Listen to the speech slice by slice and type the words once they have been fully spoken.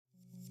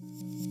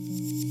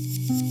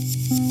Welcome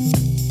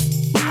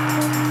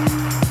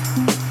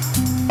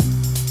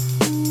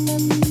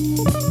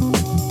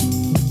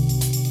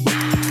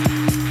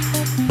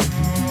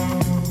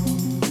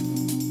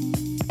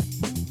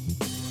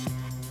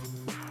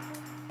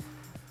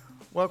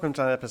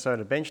to another episode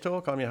of Bench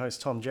Talk. I'm your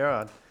host, Tom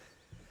Gerard.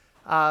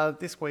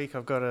 This week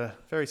I've got a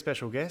very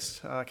special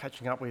guest,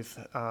 catching up with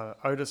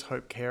Otis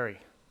Carey.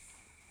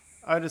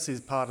 Otis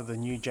is part of the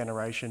new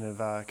generation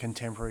of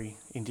contemporary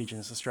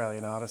Indigenous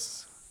Australian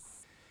artists.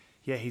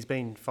 Yeah, he's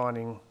been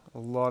finding a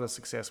lot of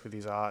success with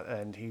his art,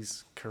 and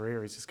his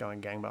career is just going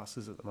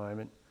gangbusters at the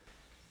moment.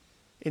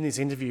 In this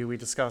interview, we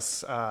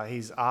discuss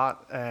his art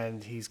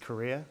and his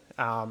career,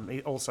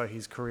 also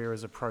his career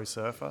as a pro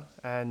surfer,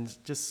 and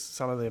just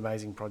some of the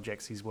amazing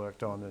projects he's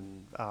worked on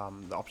and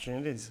the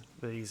opportunities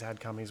that he's had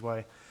come his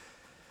way.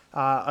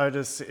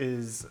 Otis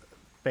is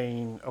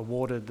been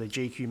awarded the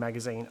GQ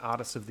Magazine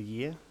Artist of the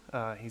Year.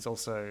 He's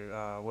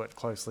also worked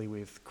closely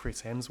with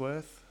Chris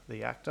Hemsworth,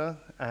 the actor,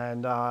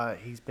 and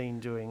he's been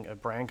doing a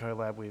brand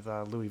collab with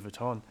Louis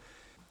Vuitton.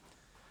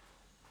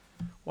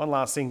 One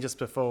last thing just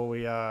before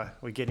we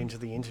get into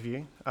the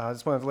interview. I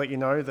just wanted to let you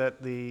know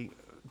that the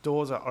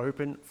doors are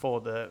open for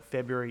the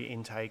February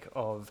intake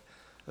of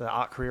the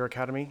Art Career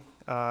Academy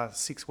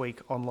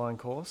 6-week online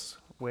course,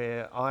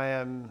 where I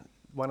am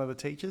one of the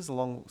teachers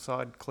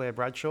alongside Claire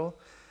Bradshaw.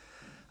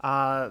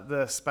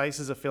 The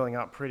spaces are filling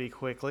up pretty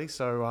quickly,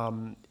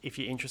 so if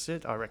you're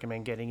interested, I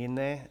recommend getting in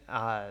there.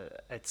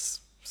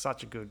 It's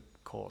such a good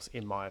course,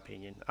 in my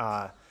opinion.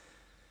 I've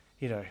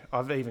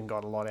even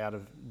got a lot out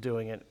of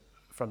doing it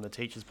from the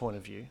teacher's point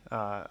of view.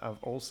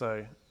 I've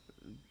also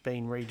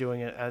been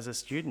redoing it as a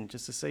student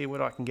just to see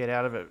what I can get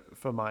out of it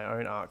for my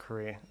own art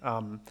career.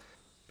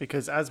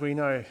 Because as we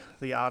know,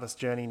 the artist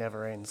journey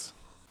never ends.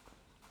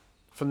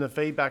 From the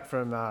feedback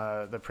from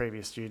the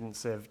previous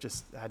students, they've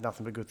just had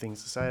nothing but good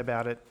things to say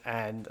about it.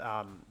 And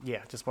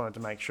just wanted to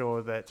make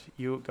sure that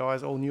you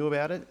guys all knew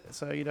about it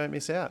so you don't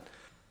miss out.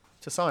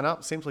 To sign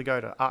up, simply go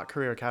to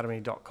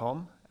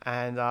artcareeracademy.com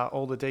and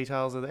all the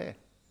details are there.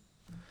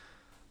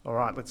 All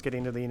right, let's get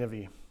into the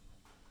interview.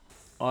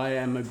 I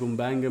am a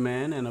Gumbanga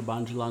man and a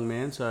Bundjalung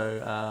man,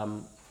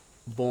 so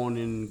born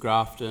in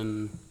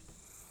Grafton,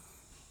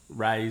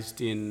 raised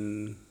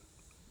in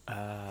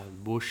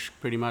bush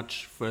pretty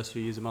much first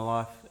few years of my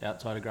life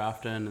outside of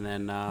Grafton, and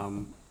then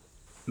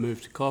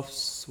moved to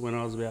Coffs when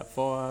I was about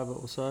 5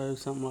 or so,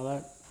 something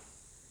like that.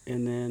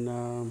 And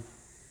then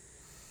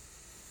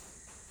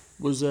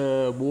was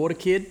a water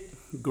kid,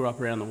 grew up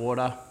around the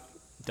water.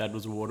 Dad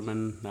was a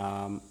waterman.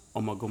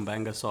 On my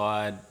Gumbanga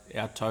side,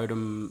 our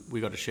totem, we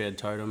got a shared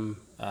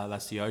totem,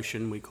 that's the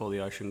ocean. We call the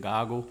ocean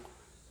Gargle.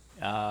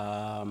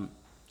 I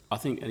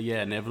think,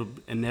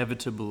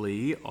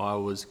 inevitably I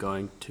was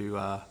going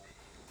to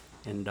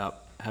end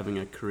up having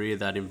a career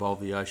that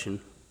involved the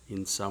ocean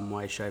in some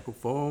way, shape or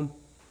form.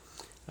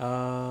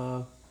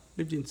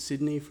 Lived in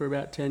Sydney for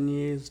about 10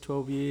 years,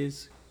 12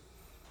 years.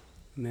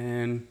 And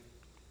then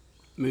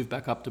moved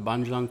back up to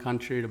Bundjalung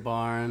country, to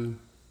Byron.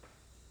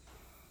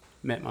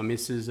 Met my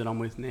missus that I'm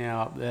with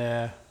now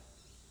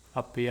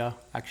up here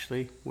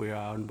actually. We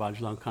are in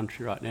Bundjalung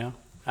country right now.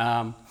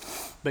 And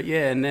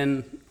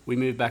then we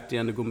moved back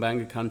down to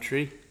Gumbanga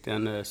country,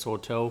 down to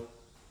Sawtell.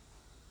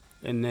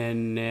 And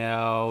then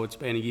now it's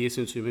been a year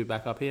since we moved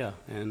back up here,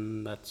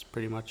 and that's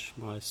pretty much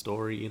my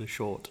story in a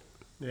short.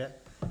 Yeah.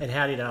 And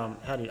how did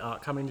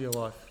art come into your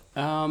life?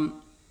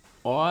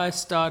 I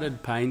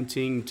started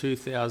painting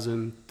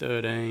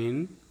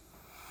 2013.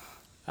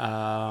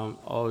 I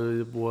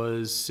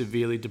was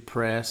severely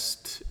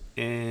depressed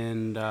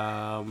and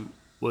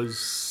was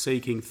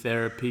seeking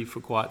therapy for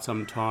quite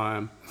some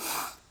time.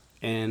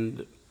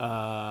 And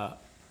I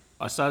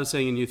started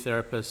seeing a new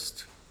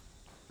therapist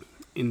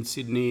in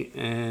Sydney,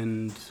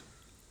 and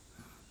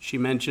she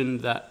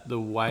mentioned that the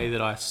way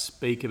that I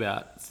speak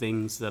about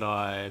things that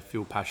I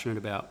feel passionate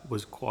about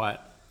was quite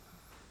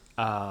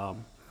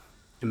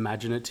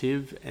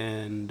imaginative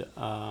and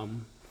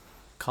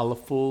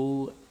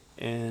colourful,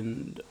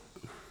 and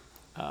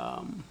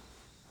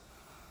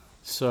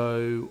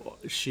so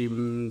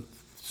she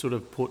sort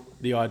of put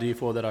the idea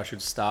for that I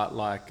should start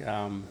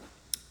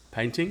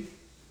painting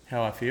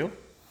how I feel,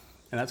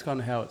 and that's kind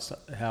of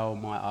how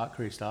my art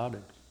career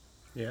started.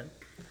 Yeah.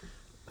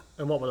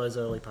 And what were those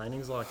early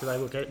paintings like? Do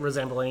they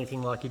resemble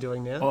anything like you're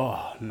doing now?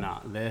 Oh no,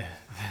 they're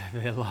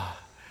like,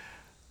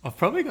 I've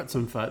probably got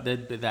some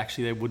photos.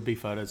 Actually, there would be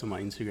photos on my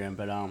Instagram,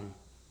 but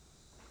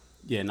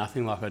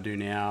nothing like I do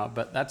now.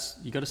 But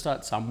you got to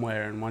start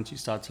somewhere, and once you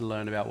start to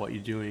learn about what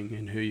you're doing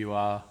and who you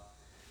are,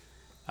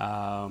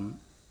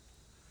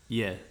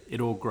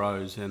 it all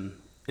grows, and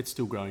it's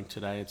still growing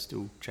today. It's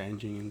still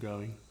changing and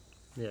growing.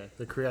 Yeah,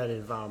 the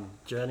creative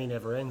journey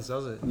never ends,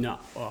 does it? No,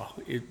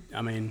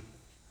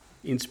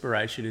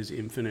 inspiration is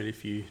infinite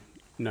if you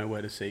know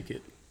where to seek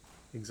it.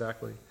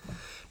 Exactly.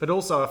 But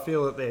also I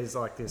feel that there's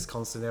like this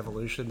constant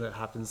evolution that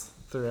happens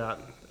throughout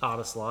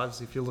artists'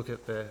 lives. If you look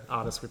at the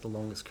artists with the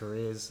longest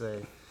careers,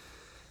 they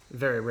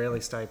very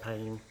rarely stay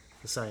painting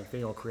the same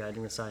thing or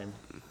creating the same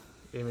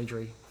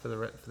imagery for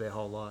their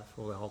whole life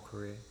or their whole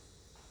career.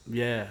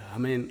 Yeah, I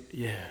mean,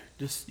 yeah,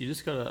 you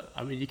just gotta.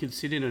 I mean, you can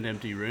sit in an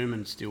empty room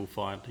and still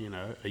find,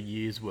 a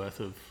year's worth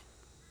of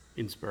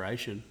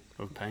inspiration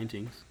of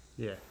paintings.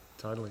 Yeah,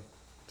 totally.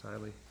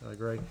 Totally. I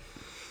agree.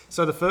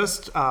 So the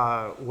first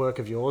work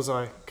of yours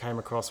I came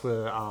across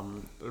were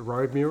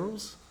road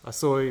murals. I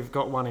saw you've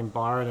got one in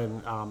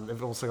Byron and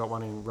they've also got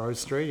one in Rose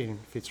Street in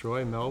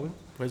Fitzroy in Melbourne.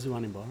 Where's the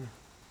one in Byron?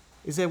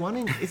 Isn't there one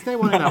in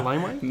that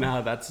laneway?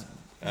 No, that's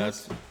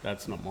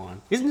not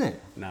mine. Isn't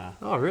it? Nah.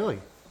 Oh, really?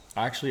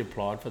 I actually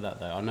applied for that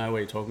though. I know what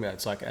you're talking about.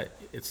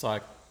 It's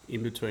like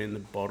in between the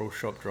bottle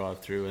shop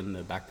drive-through and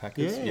the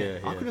backpackers. Yeah.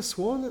 I could have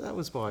sworn that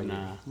was by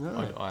Nah. you.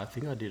 No. I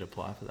think I did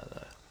apply for that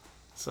though.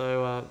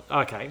 So,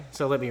 okay.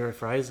 So let me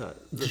rephrase that.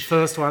 The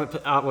first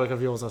artwork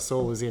of yours I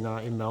saw was in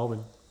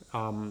Melbourne,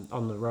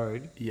 on the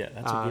road. Yeah,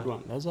 that's a good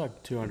one. That was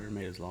like 200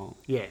 metres long.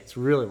 Yeah, it's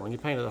really long. You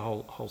painted the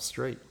whole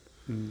street.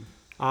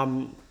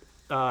 How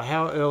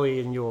early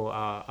in your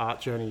art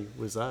journey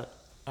was that?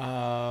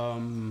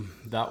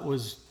 That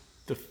was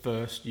the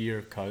first year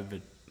of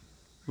COVID.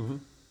 Mm-hmm.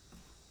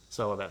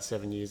 So about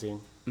 7 years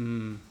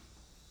in.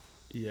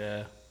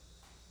 Yeah.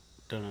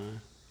 Don't know.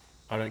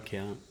 I don't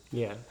count.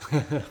 Yeah.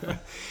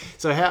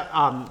 So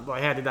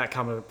how did that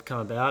come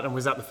about? And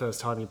was that the first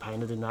time you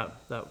painted in that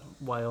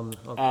way on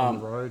the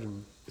road?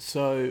 And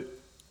So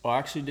I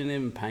actually didn't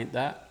even paint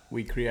that.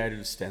 We created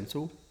a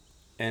stencil,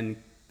 and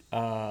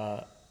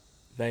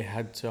they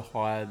had to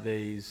hire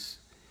these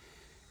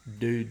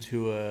dudes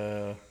who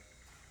they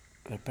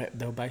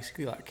were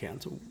basically like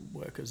council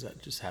workers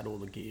that just had all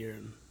the gear,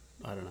 and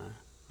I don't know.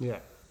 Yeah.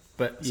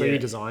 But so you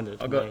designed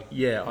it? I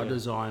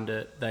designed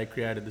it. They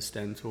created the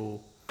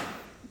stencil.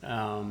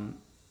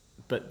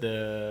 But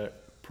the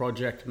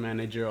project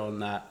manager on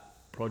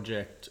that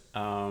project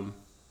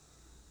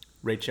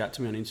reached out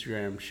to me on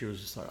Instagram. She was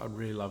just like, "I'd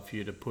really love for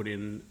you to put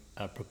in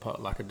a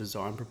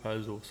design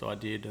proposal." So I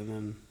did, and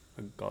then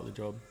I got the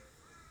job.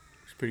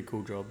 It's a pretty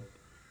cool job.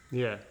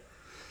 Yeah.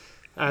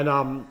 And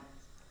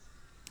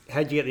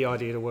how'd you get the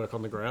idea to work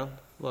on the ground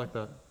like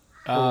that?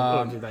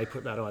 Or did they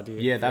put that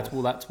idea? Yeah,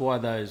 that's why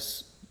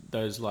those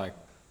like,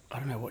 I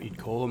don't know what you'd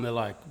call them. They're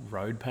like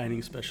road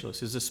painting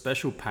specialists. It's a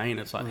special paint.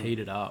 It's like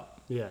heated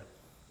up. Yeah,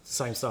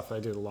 same stuff they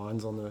do the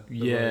lines on the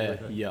road.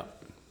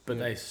 But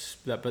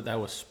But they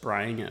were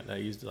spraying it.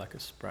 They used like a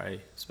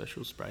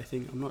special spray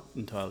thing. I'm not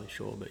entirely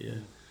sure, but yeah,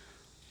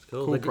 it's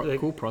cool.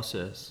 Cool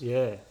process.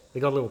 Yeah, they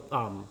got a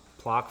little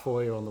plaque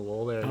for you on the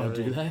wall there. Oh,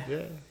 do they?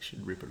 Yeah,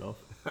 should rip it off.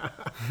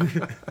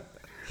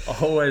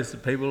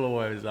 People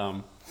always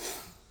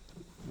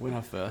when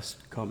I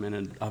first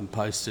commented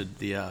posted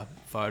the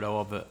photo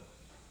of it,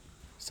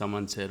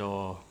 someone said,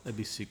 "Oh, it'd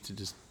be sick to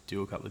just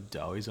do a couple of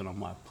doughies," and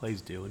I'm like,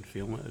 "Please do and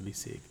film it. It'd be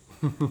sick."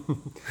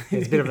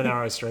 It's a bit of a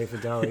narrow street for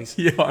doughies.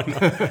 Yeah, I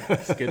know.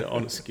 Just get it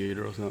on a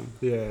scooter or something.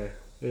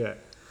 Yeah.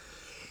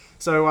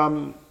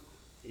 So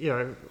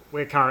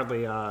we're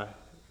currently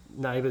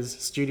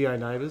studio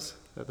neighbours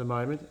at the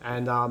moment,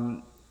 and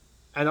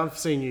I've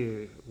seen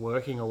you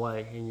working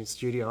away in your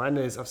studio, and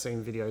I've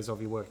seen videos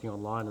of you working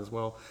online as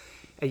well.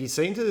 And you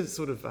seem to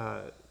sort of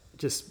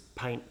just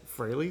paint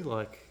freely,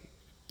 like.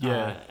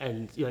 Yeah.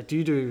 And do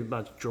you do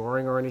much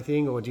drawing or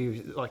anything, or do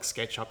you like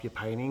sketch up your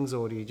paintings,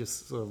 or do you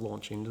just sort of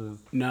launch into them?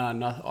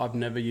 No, I've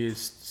never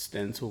used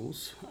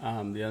stencils.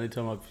 The only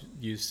time I've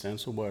used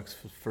stencil works,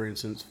 for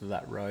instance, for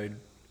that road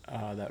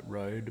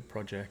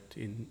project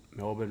in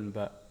Melbourne.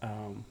 But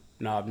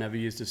no, I've never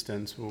used a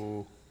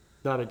stencil.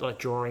 No, but like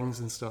drawings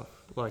and stuff.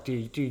 Like, do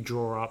you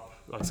draw up,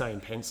 like say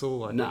in pencil,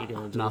 like what you're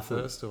going to do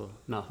first, or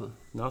nothing?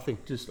 Nothing.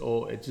 It's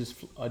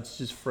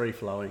just free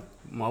flowing.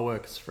 My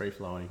work is free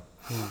flowing.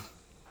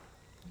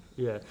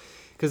 Yeah,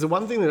 because the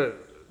one thing that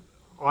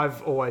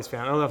I've always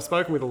found, and I've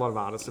spoken with a lot of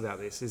artists about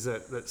this, is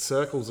that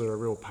circles are a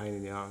real pain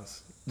in the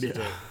ass to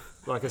do,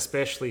 like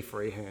especially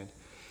freehand.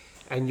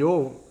 And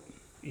your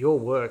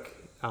work,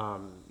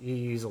 you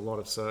use a lot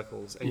of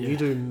circles, and you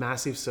do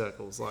massive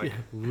circles, like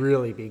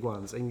really big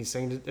ones. And you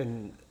seem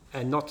to,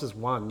 and not just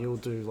one, you'll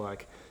do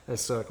like a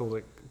circle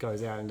that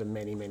goes out into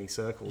many, many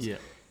circles. Yeah,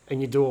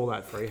 and you do all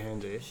that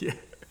freehand, do you? Yeah.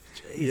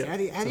 Jeez,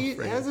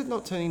 how does it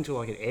not turn into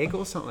like an egg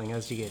or something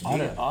as you get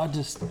bigger? I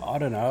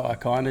don't know. I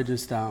kind of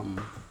just I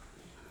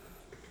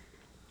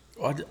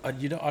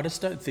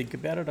just don't think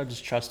about it. I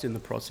just trust in the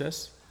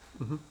process.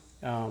 Mm-hmm.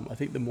 I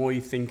think the more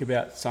you think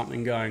about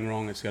something going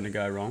wrong, it's going to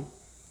go wrong.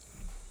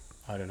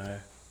 I don't know.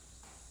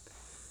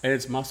 And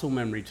it's muscle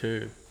memory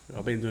too.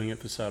 I've been doing it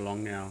for so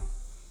long now.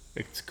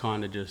 It's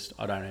kind of just,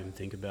 I don't even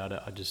think about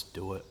it. I just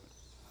do it.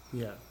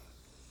 Yeah.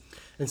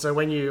 And so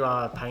when you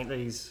paint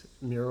these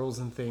murals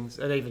and things,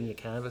 and even your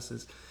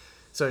canvases,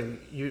 so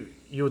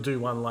you'll do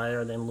one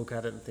layer and then look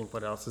at it and think,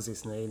 what else does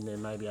this need? And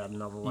then maybe add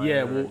another layer.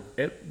 Yeah, well,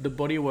 the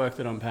body work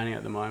that I'm painting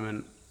at the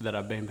moment, that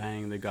I've been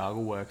painting, the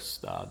gargle works,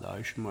 the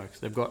ocean works,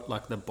 they've got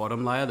like the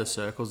bottom layer, the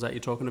circles that you're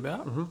talking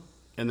about,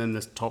 and then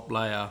this top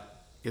layer,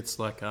 it's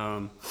like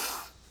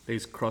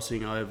these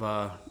crossing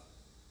over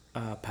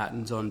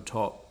patterns on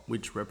top,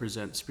 which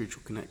represent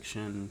spiritual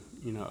connection,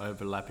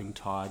 overlapping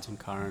tides and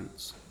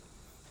currents.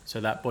 So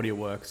that body of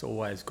work's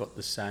always got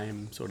the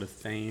same sort of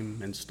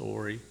theme and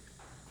story.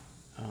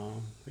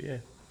 Yeah.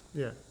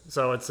 Yeah.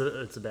 So it's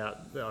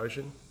about the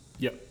ocean.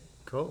 Yep.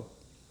 Cool.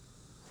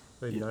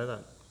 I didn't Yeah. know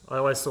that. I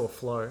always saw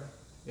flow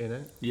in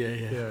it. Yeah,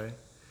 yeah. You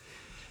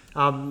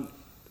know.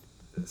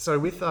 So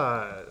with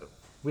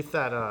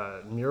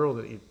that mural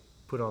that you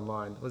put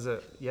online, was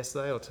it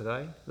yesterday or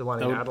today? The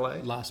one in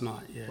Adelaide Last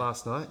night, yeah.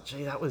 last night.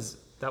 Gee, that was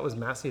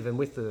massive, and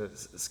with the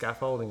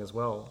scaffolding as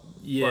well.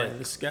 Yeah,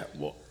 Like,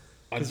 what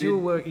I because did,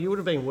 you would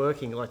have been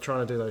working like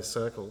trying to do those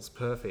circles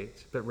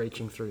perfect, but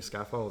reaching through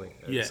scaffolding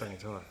at Yeah. the same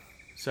time.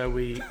 so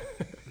we,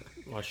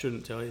 well, I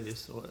shouldn't tell you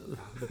this or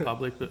the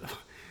public, but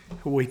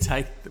we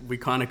kind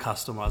of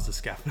customise the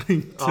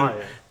scaffolding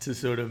to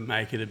sort of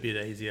make it a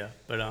bit easier.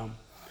 But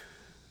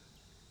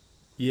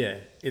yeah,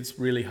 it's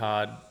really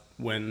hard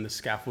when the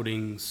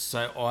scaffolding.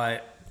 So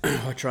I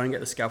I try and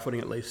get the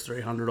scaffolding at least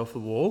 300 off the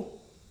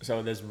wall,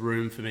 so there's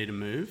room for me to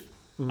move.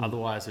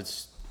 Otherwise,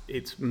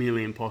 it's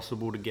nearly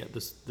impossible to get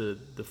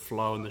the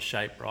flow and the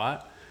shape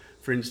right.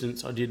 For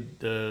instance, I did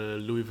the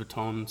Louis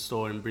Vuitton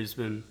store in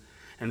Brisbane,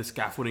 and the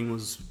scaffolding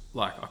was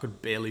like I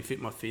could barely fit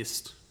my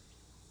fist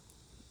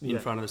in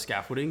front of the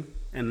scaffolding,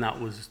 and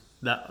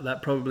that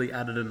probably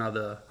added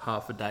another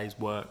half a day's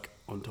work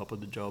on top of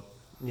the job.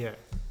 Yeah.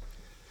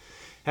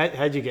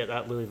 How'd you get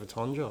that Louis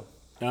Vuitton job?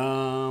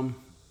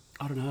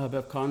 I don't know, but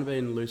I've kind of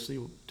been loosely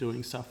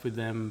doing stuff with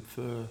them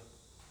for a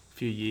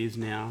few years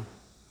now.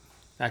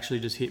 They actually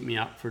just hit me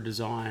up for a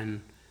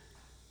design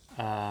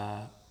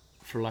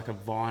for like a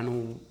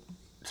vinyl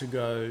to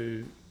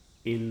go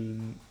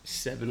in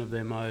 7 of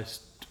their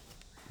most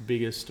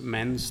biggest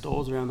men's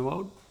stores around the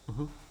world.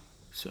 Mm-hmm.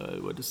 So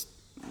we're just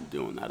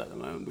doing that at the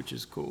moment, which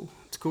is cool.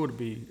 It's cool to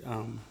be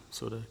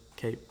sort of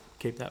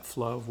keep that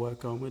flow of work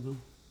going with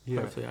them.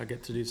 Yeah. Hopefully I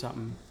get to do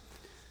something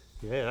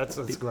Yeah, that's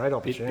a great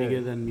opportunity. bit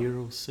bigger than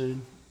murals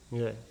soon.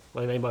 Yeah.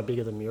 What do you mean by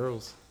bigger than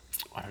murals?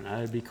 I don't know,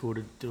 it'd be cool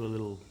to do a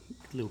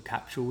little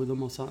capsule with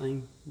them or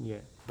something, Yeah.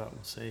 but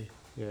we'll see.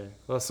 Yeah.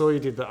 Well, I saw you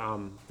did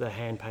the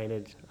hand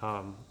painted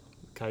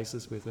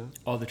cases with them.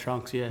 Oh, the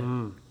trunks, yeah.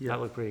 Yeah.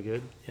 That looked pretty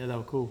good. Yeah, they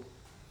were cool.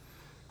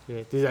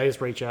 Yeah. Did they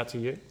just reach out to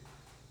you?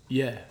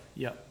 Yeah,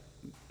 yep.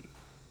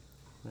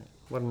 Yeah.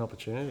 What an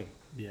opportunity.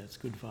 Yeah, it's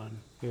good fun.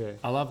 Yeah.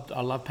 I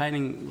love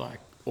painting like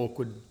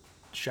awkward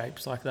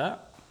shapes like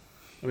that.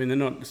 I mean,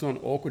 it's not an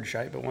awkward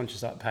shape, but once you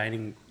start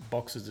painting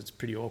boxes, it's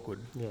pretty awkward.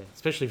 Yeah.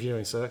 Especially if you're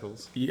doing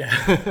circles. Yeah,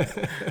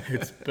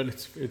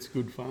 it's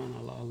good fun.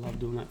 I love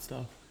doing that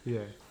stuff.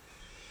 Yeah.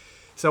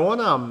 So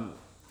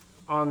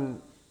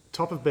on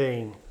top of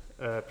being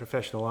a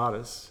professional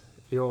artist,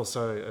 you're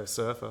also a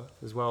surfer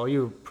as well. Are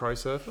you a pro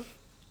surfer?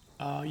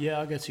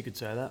 Yeah, I guess you could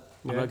say that.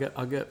 Yeah.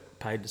 I get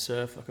paid to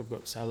surf. Like I've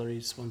got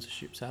salaries,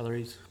 sponsorship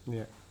salaries.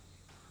 Yeah.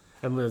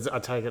 And I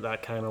take it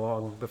that came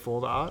along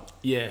before the art?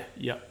 Yeah.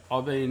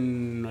 I've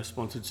been a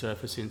sponsored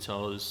surfer since I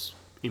was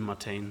in my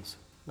teens.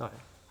 No.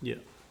 Yeah.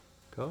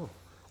 Cool.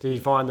 Do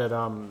you find that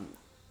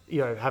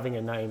having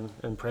a name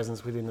and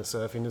presence within the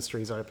surf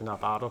industry has opened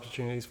up art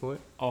opportunities for you?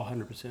 Oh,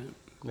 100%.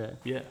 Yeah.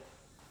 Yeah.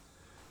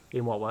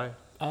 In what way?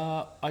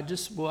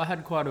 I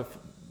had quite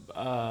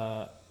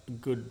a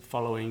good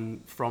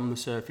following from the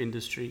surf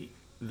industry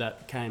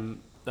that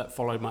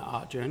followed my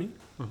art journey.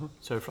 Mm-hmm.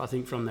 So I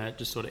think from that it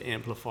just sort of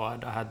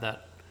amplified. I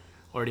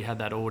already had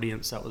that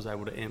audience that was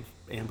able to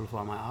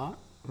amplify my art.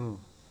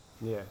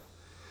 Yeah.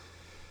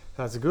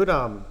 That's a good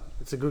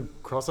it's a good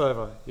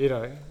crossover,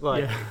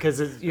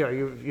 because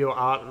your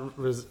art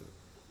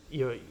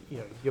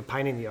you're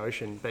painting the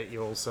ocean, but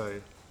you also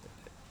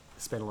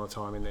spend a lot of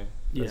time in there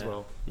as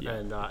well. Yeah.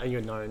 And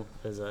you're known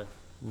as a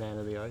man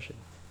of the ocean.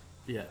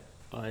 Yeah.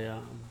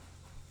 I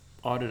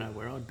don't know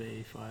where I'd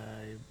be if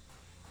I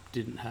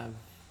didn't have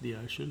the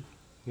ocean.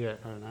 Yeah.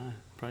 I don't know.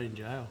 Probably in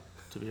jail,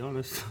 to be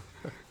honest.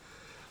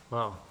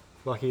 Wow.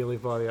 Lucky you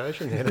live by the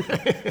ocean then.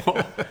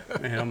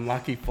 Man, I'm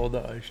lucky for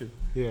the ocean.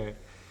 Yeah.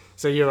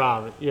 So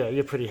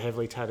you're pretty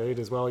heavily tattooed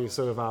as well. You're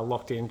sort of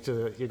locked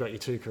into you've got your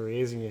 2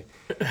 careers and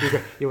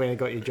you went and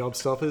got your job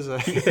stoppers.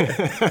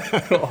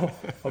 Oh,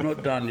 I'm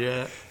not done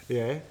yet.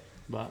 Yeah.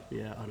 But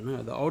yeah, I don't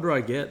know. The older I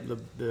get,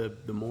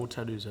 the more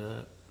tattoos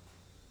hurt.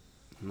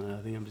 No,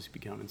 I think I'm just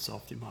becoming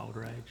soft in my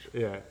older age.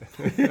 Yeah.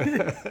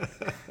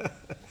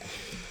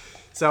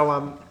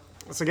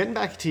 So getting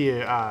back to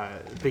your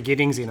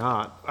beginnings in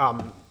art,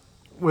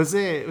 was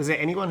there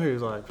anyone who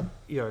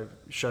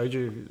showed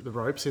you the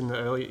ropes in the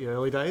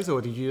early days,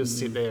 or did you just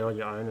sit there on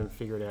your own and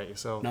figure it out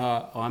yourself?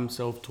 No, I'm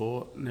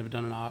self-taught. Never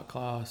done an art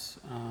class.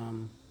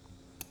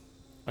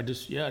 I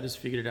just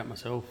figured it out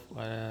myself.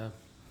 I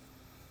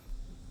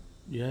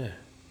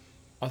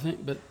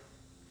think, but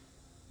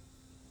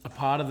a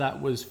part of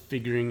that was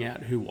figuring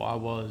out who I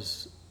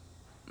was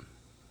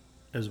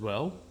as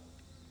well.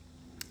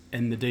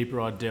 And the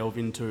deeper I delve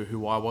into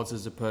who I was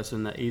as a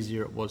person, the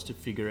easier it was to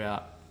figure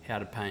out how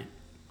to paint.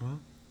 Mm-hmm.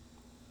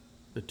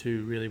 The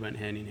two really went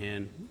hand in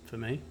hand for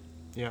me.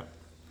 Yeah.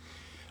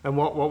 And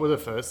what were the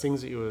first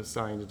things that you were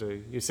starting to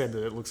do? You said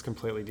that it looks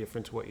completely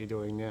different to what you're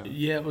doing now.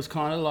 Yeah, it was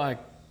kind of like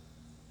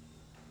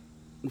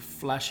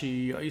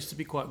flashy. I used to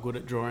be quite good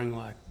at drawing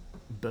like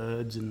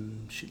birds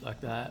and shit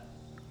like that.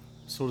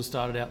 Sort of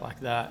started out like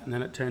that, and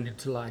then it turned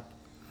into like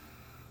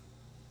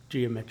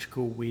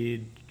geometrical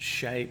weird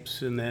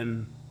shapes, and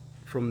then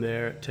from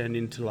there it turned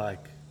into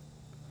like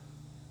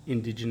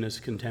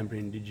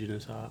contemporary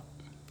indigenous art.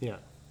 Yeah.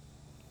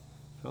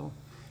 Cool.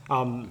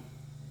 And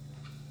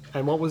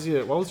what was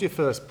your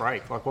first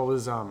break? Like, what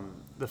was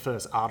the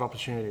first art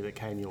opportunity that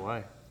came your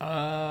way?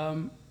 I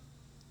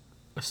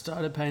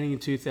started painting in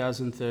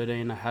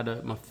 2013. I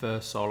had my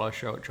first solo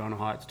show at China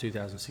Heights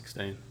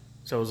 2016.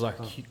 So it was like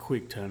a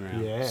quick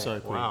turnaround. Yeah, So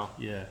quick. wow.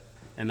 Yeah.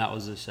 And that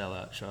was a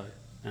sellout show.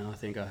 And I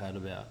think I had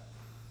about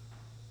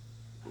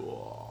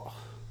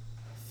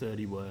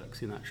 30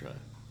 works in that show.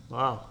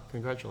 Wow,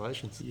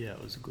 congratulations. Yeah,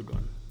 it was a good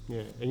one.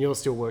 Yeah, and you're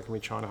still working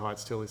with China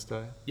Heights till this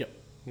day? Yep.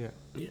 Yeah.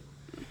 Yeah.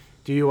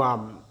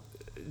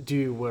 Do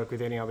you work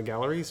with any other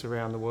galleries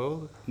around the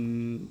world?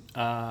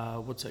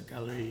 What's that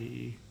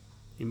gallery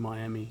in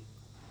Miami?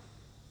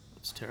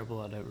 It's terrible,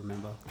 I don't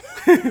remember.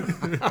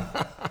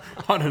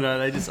 I don't know,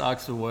 they just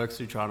ask for works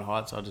through China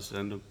Heights, I just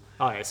send them.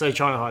 Oh, yeah, so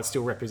China Heights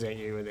still represent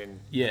you and then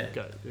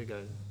go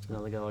to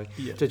another gallery.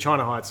 Yeah. So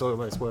China Heights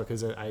almost work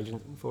as an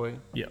agent for you?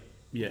 Yep.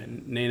 Yeah,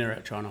 Nina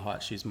at China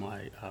Heights, she's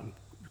my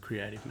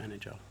creative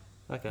manager.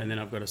 Okay. And then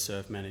I've got a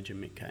surf manager,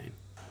 Mick Kane.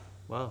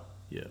 Wow.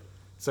 Yeah.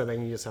 So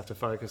then you just have to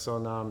focus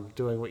on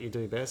doing what you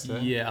do best, eh?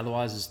 Yeah,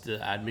 otherwise it's the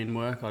admin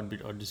work.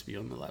 I'd just be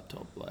on the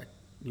laptop like,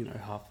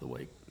 half the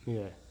week.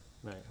 Yeah,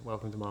 mate,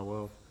 welcome to my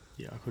world.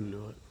 Yeah, I couldn't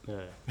do it.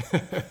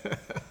 Yeah.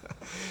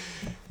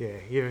 Yeah,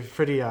 you're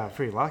pretty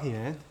lucky,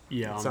 man.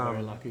 Yeah, I'm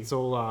very lucky. It's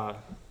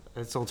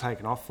all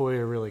taken off for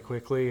you really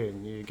quickly,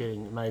 and you're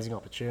getting amazing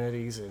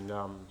opportunities, and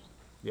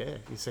you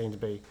seem to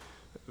be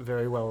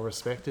very well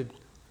respected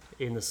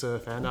in the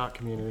surf and art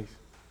communities.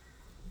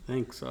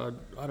 Thanks. I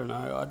don't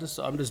know.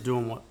 I'm just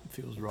doing what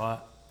feels right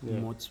Yeah.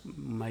 and what's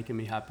making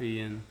me happy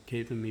and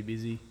keeping me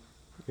busy.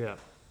 Yeah,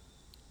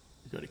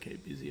 You've got to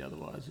keep busy,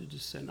 otherwise you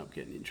just end up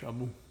getting in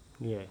trouble.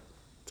 yeah,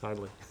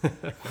 totally.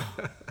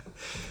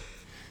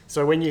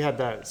 So when you had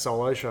that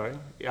solo show,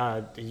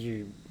 did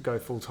you go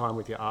full time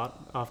with your art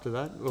after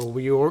that, or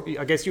were you?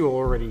 I guess you were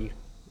already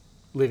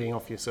living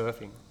off your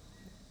surfing.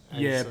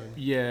 And Yeah, so-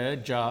 yeah.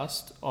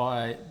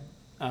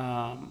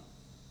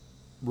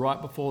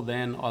 Right before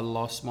then, I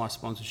lost my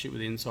sponsorship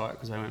with Insight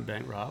because they went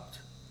bankrupt,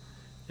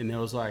 and there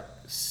was like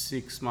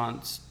 6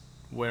 months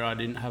where I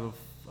didn't have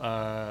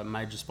a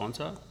major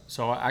sponsor.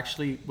 So I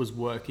actually was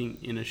working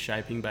in a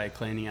shaping bay,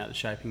 cleaning out the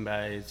shaping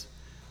bays,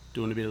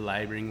 doing a bit of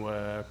labouring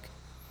work,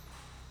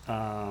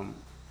 and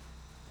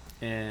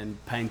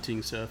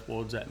painting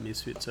surfboards at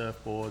Misfit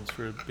Surfboards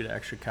for a bit of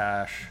extra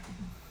cash,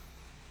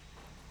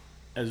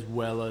 as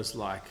well as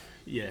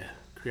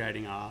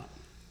creating art.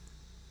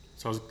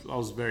 So I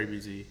was very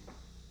busy.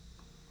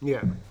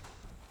 Yeah.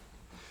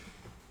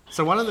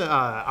 So one of the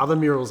other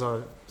murals I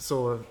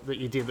saw that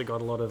you did that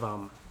got a lot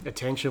of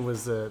attention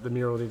was the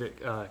mural you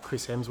did at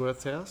Chris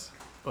Hemsworth's house.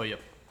 Oh, yep.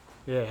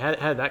 Yeah,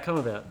 how did that come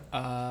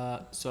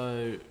about?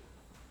 So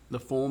the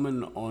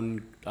foreman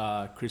on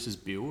Chris's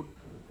build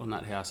on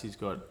that house he's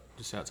got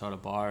just outside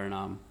of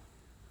Byron,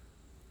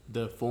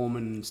 the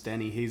foreman,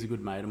 Stanny, he's a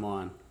good mate of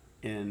mine.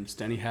 And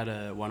Stanny had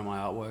one of my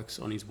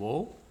artworks on his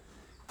wall.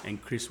 And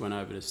Chris went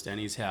over to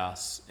Stanny's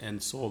house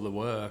and saw the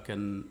work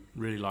and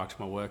really liked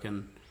my work.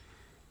 And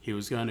he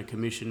was going to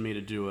commission me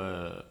to do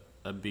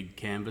a big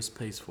canvas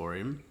piece for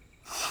him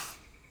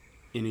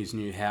in his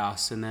new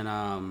house. And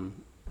then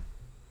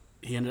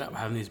he ended up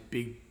having this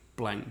big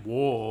blank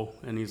wall.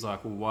 And he's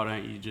like, well, why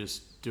don't you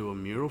just do a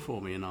mural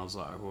for me? And I was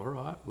like, all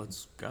right,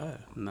 let's go.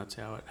 And that's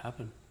how it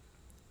happened.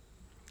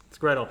 It's a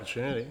great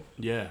opportunity.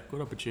 Yeah,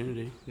 good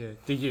opportunity. Yeah.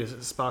 Did you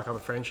spark up a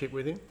friendship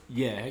with him?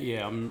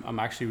 Yeah. I'm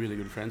actually really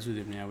good friends with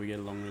him now. We get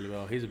along really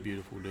well. He's a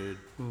beautiful dude.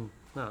 No,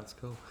 that's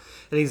cool.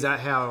 And is that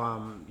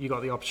how you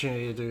got the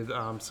opportunity to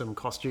do some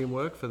costume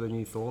work for the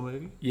new Thor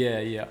movie?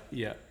 Yeah,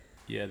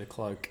 the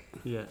cloak.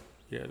 Yeah.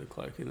 Yeah, the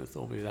cloak in the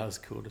Thor movie. That was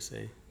cool to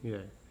see. Yeah.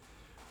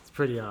 It's a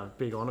pretty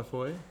big honour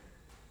for you.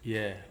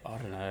 Yeah, I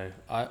don't know.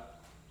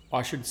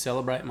 I should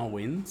celebrate my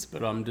wins,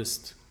 but I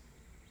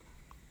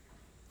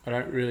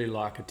don't really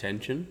like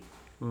attention.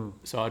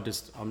 So I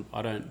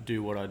don't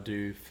do what I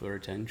do for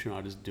attention.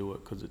 I just do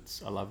it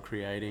because I love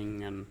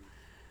creating, and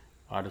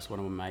I just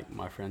want to make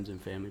my friends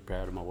and family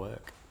proud of my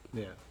work.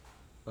 Yeah.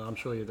 Well, I'm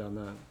sure you've done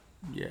that.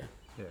 Yeah,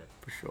 Yeah.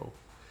 for sure.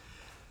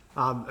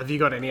 Have you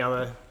got any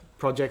other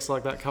projects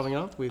like that coming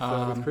up with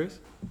Chris?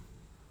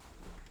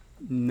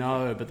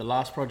 No, but the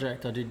last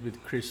project I did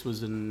with Chris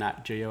was a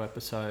Nat Geo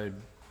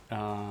episode.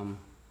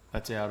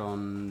 That's out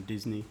on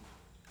Disney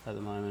at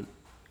the moment.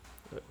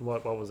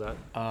 What was that?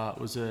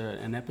 It was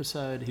an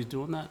episode. He's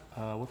doing that.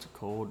 What's it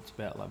called? It's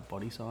about like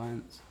body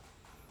science.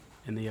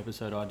 And the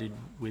episode I did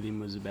with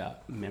him was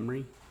about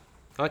memory.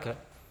 Okay.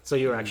 So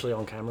you were actually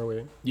on camera with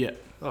him? Yeah.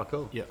 Oh,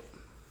 cool. Yeah.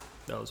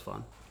 That was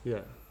fun. Yeah.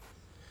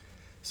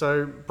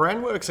 So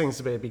brand work seems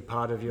to be a big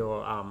part of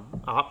your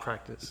art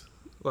practice.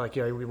 Like,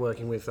 you know, we're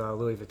working with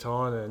Louis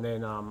Vuitton, and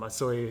then I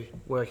saw you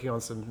working on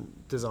some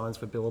designs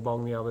for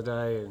Billabong the other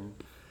day. And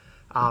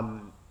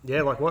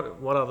like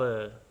what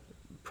other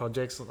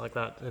projects like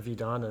that have you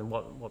done, and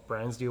what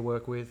brands do you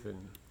work with?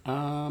 And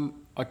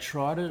I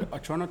try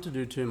not to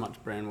do too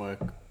much brand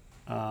work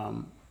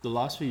The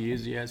last few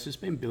years, yeah, it's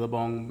just been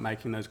Billabong,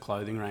 making those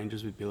clothing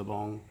ranges with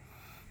Billabong.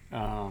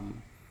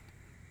 And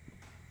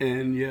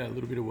yeah, a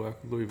little bit of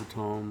work with Louis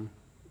Vuitton,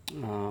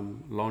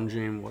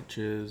 Longines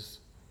watches,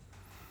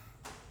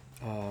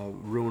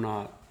 Ruin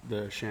Art,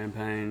 the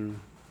champagne.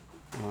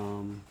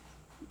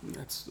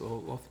 That's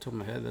all off the top of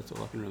my head. That's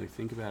all I can really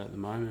think about at the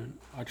moment.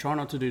 I try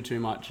not to do too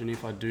much, and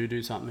if I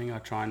do something, I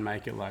try and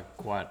make it like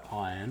quite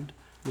high end.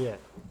 Yeah.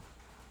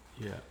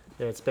 Yeah.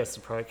 Yeah, it's best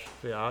approach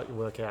for the art. You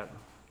work out,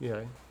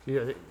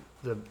 the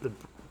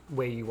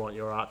where you want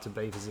your art to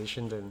be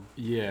positioned, and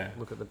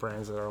look at the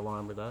brands that are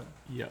aligned with that.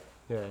 Yeah.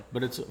 Yeah.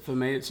 But for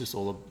me, it's just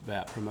all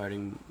about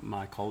promoting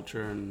my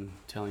culture and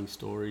telling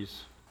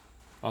stories.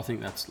 I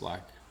think that's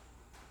like,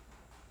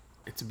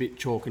 it's a bit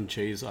chalk and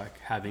cheese, like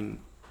having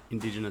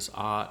Indigenous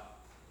art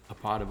a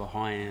part of a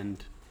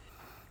high-end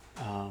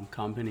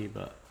company,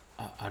 but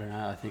I don't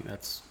know. I think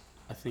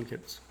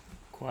it's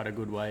quite a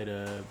good way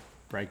to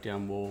break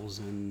down walls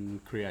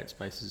and create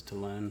spaces to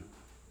learn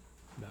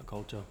about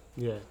culture.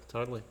 Yeah,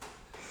 totally.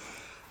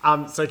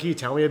 So can you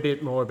tell me a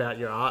bit more about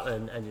your art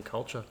and your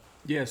culture?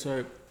 Yeah,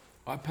 so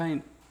I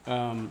paint,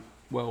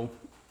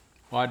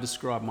 I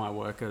describe my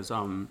work as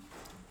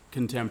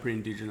contemporary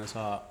Indigenous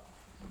art.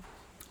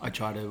 I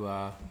try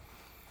to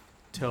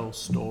tell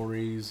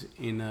stories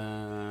in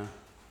a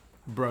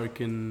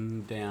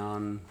broken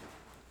down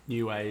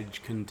new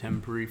age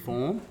contemporary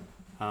form.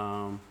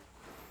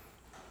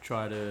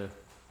 Try to,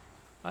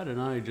 I don't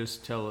know,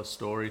 just tell a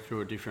story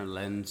through a different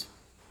lens.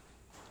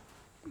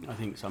 I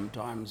think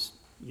sometimes,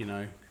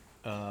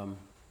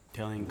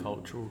 telling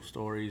cultural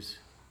stories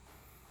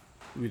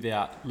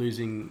without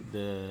losing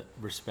the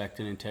respect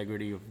and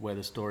integrity of where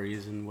the story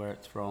is and where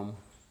it's from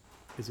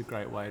is a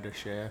great way to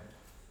share.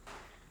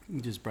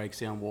 It just breaks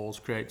down walls,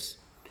 creates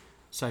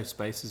safe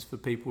spaces for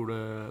people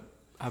to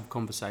have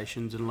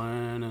conversations and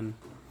learn, and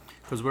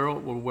because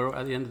we're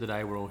at the end of the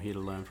day, we're all here to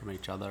learn from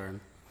each other,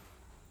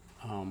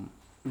 and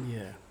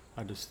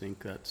I just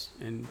think that's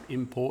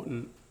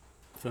important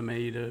for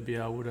me to be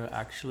able to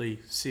actually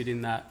sit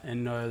in that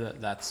and know that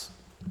that's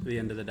at the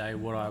end of the day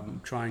what I'm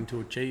trying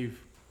to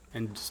achieve,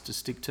 and just to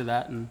stick to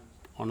that and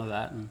honour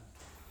that, and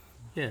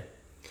yeah.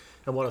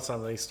 And what are some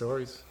of these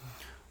stories?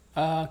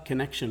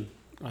 Connection.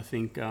 I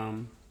think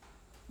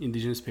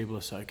Indigenous people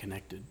are so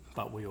connected,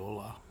 but we all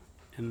are.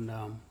 And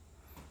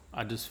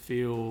I just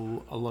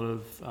feel a lot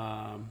of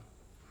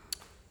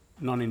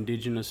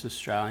non-Indigenous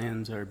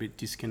Australians are a bit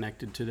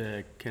disconnected to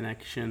their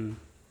connection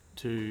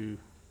to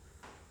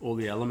all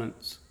the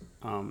elements.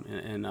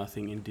 And I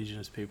think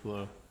Indigenous people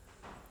are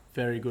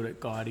very good at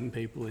guiding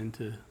people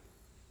into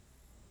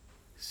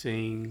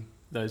seeing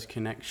those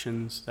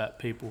connections that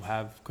people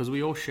have, because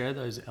we all share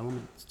those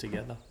elements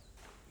together.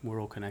 We're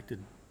all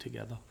connected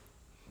together.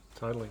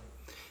 Totally.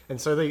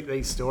 And so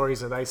these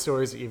stories, are they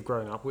stories that you've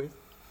grown up with?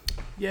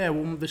 Yeah,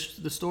 well,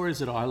 the stories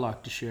that I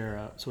like to share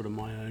are sort of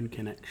my own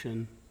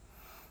connection.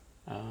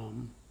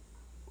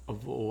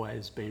 I've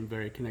always been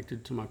very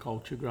connected to my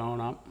culture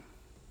growing up,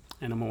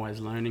 and I'm always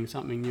learning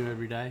something new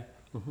every day.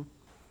 Mm-hmm.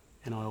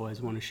 And I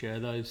always want to share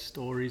those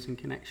stories and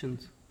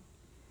connections.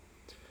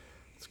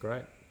 That's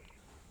great.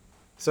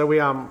 So we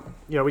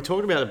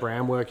talked about the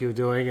brand work you were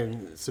doing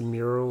and some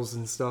murals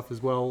and stuff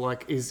as well.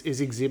 Like,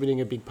 is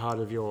exhibiting a big part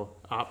of your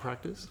art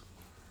practice?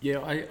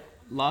 Yeah,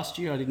 last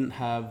year I didn't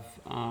have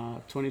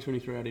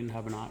 2023. I didn't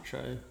have an art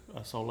show,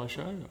 a solo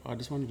show. I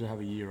just wanted to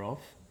have a year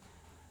off.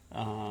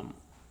 I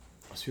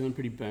was feeling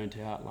pretty burnt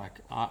out.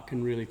 Like, art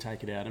can really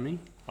take it out of me.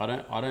 I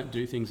don't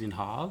do things in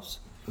halves.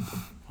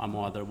 I'm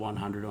either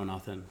 100 or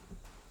nothing.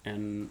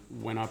 And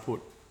when I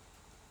put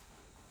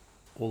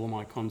all of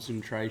my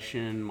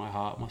concentration, my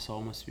heart, my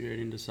soul, my spirit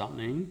into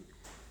something,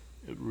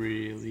 it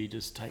really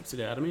just takes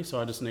it out of me.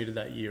 So I just needed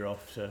that year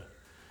off to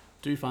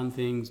do fun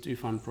things, do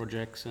fun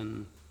projects,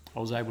 and I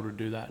was able to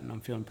do that, and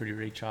I'm feeling pretty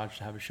recharged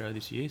to have a show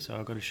this year. So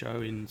I've got a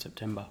show in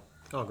September.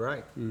 Oh,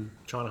 great.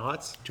 China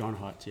Heights? China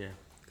Heights, yeah.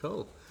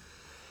 Cool.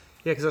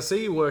 Yeah, because I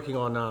see you working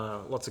on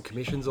lots of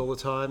commissions all the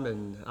time,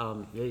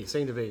 and you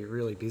seem to be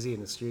really busy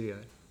in the studio.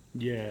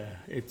 Yeah,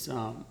 it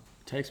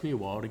takes me a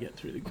while to get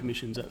through the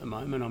commissions at the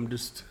moment.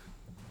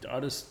 I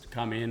just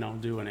come in, I'll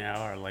do an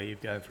hour, I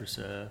leave, go for a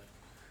surf.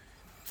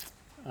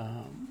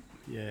 I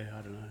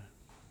don't know.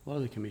 A lot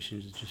of the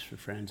commissions are just for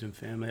friends and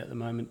family at the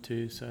moment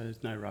too, so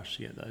there's no rush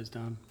to get those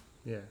done.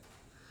 Yeah.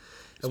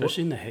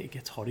 Especially in the heat, it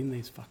gets hot in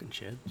these fucking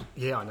sheds.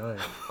 Yeah, I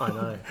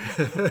know.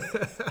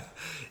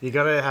 You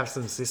got to have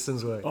some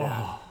systems worked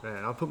out.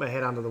 Man, I'll put my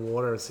head under the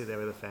water and sit there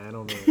with a fan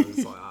on me. And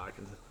it's like,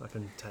 I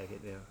can take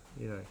it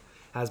now.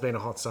 Has been a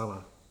hot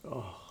summer.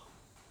 Oh,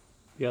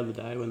 the other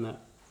day when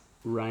that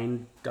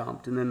rain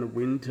dumped and then the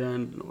wind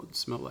turned and it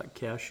smelled like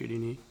cow shit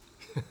in here.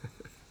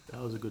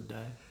 That was a good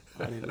day.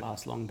 I didn't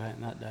last long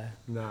painting that day.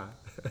 No.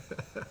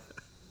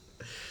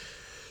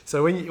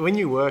 So when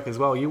you work as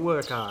well, you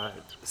work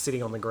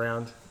sitting on the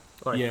ground.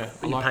 You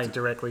paint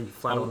directly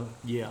flat on.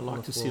 Yeah, I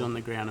like to sit on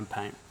the ground and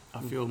paint.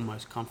 I feel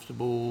most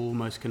comfortable,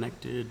 most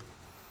connected.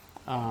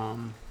 I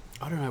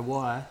don't know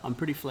why. I'm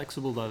pretty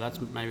flexible though.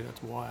 Maybe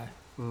that's why.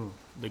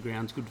 The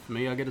ground's good for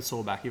me. I get a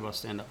sore back if I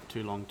stand up for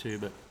too long too,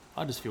 but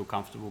I just feel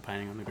comfortable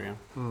painting on the ground.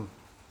 Oh,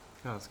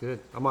 that's good.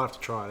 I might have to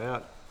try it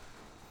out.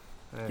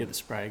 Get the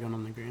spray gun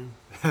on the ground.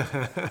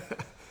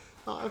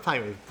 I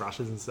paint with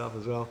brushes and stuff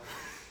as well.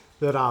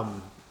 But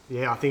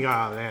yeah, I think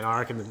I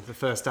reckon the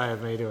first day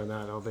of me doing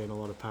that, I'll be in a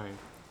lot of pain.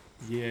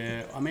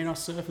 Yeah, I mean I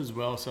surf as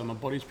well, so my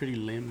body's pretty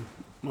limb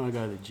when I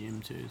go to the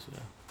gym too.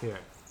 So Yeah.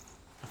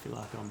 I feel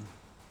like I'm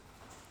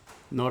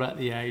not at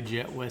the age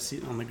yet where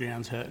sitting on the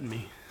ground's hurting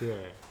me. Yeah.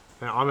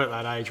 Now, I'm at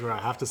that age where I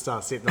have to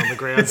start sitting on the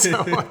ground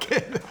so I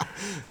can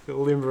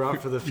limber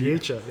up for the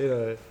future, you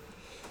know.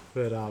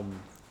 But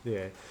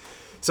yeah.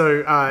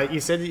 So you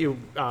said that you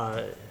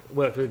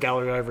worked with a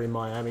gallery over in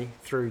Miami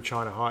through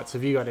China Heights.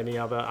 Have you got any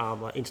other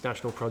like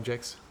international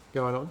projects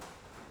going on?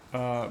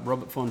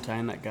 Robert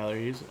Fontaine, that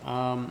gallery is.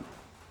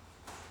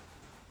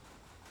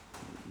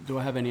 Do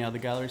I have any other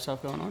gallery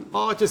stuff going on?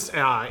 Oh, just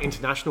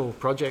international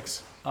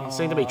projects. You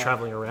seem to be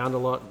travelling around a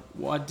lot.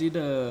 Well, I did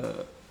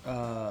a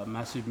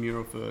massive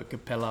mural for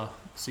Capella,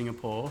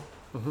 Singapore,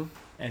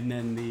 and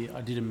then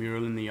I did a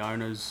mural in the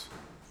owner's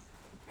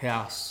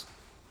house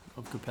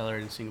of Capella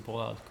in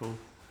Singapore. That was cool.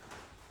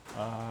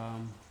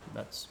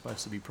 That's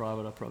supposed to be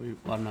private. I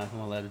don't know if I'm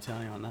allowed to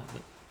tell you on that,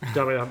 but Do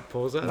you want me to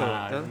pause that?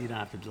 no, you don't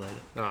have to delete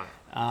it. All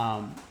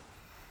right.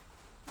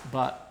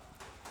 But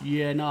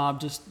yeah, no, I'm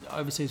just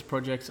overseas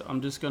projects.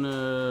 I'm just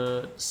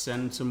gonna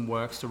send some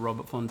works to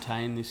Robert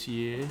Fontaine this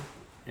year,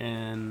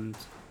 and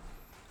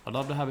I'd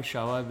love to have a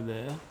show over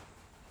there.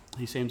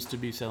 He seems to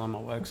be selling my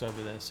works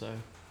over there, so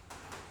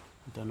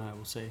I don't know.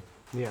 We'll see.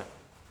 Yeah,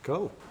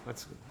 cool.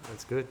 That's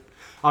good.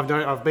 I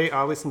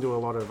listen to a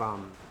lot of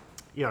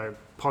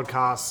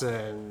podcasts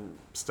and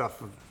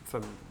stuff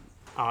from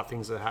art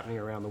things that are happening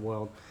around the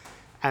world,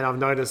 and I've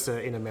noticed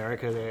that in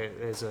America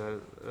there's a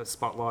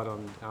spotlight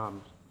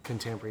on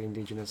contemporary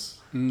Indigenous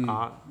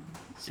art,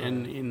 so.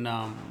 And in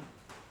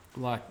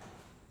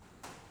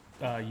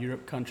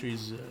Europe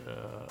countries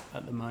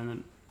at the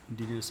moment,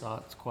 Indigenous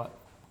art's quite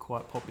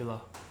popular.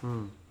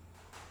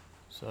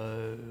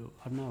 So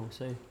I don't know. We'll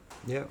see.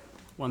 Yeah.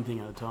 One thing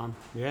at a time.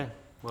 Yeah.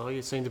 Well,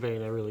 you seem to be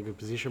in a really good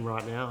position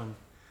right now, and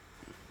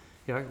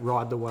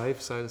ride the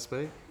wave, so to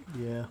speak.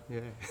 Yeah.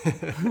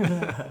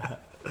 Yeah.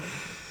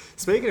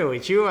 Speaking of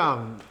which, you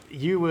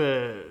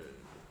were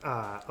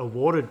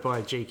awarded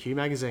by GQ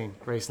magazine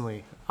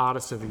recently,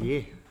 Artist of the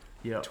Year,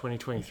 Yeah.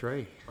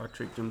 2023. I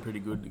tricked them pretty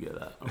good to get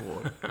that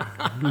award.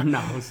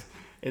 No,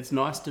 it's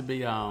nice to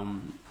be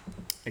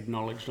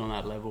acknowledged on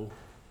that level.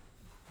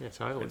 Yeah,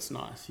 totally. It's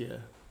nice, yeah.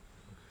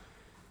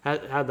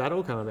 How'd that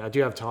all come about? Do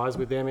you have ties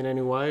with them in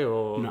any way,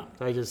 or No.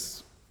 they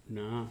just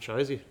No.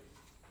 chose you?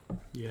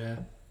 Yeah.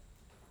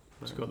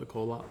 Just got the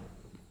call up.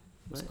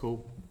 It's Mate.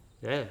 cool.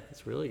 Yeah,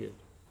 it's really good.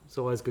 It's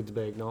always good to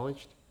be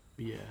acknowledged.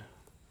 Yeah.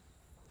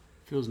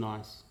 Feels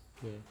nice.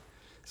 Yeah.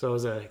 So it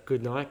was a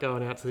good night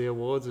going out to the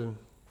awards, and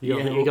you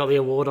Yeah, got the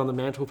award on the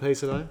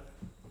mantelpiece today?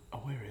 Oh,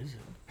 where is it?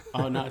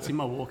 Oh, no, it's in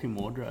my walk-in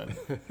wardrobe.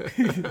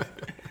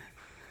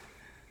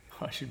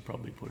 I should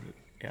probably put it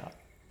out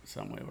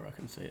somewhere where I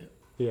can see it.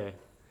 Yeah.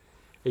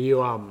 Are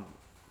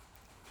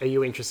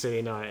you interested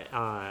in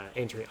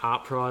entering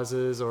art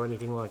prizes or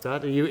anything like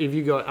that? Are you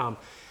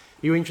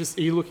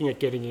looking at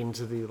getting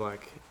into the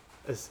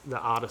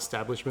art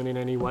establishment in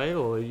any way,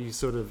 or are you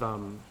sort of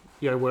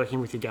working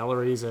with your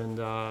galleries and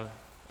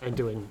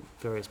doing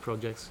various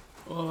projects?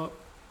 I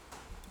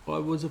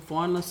was a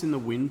finalist in the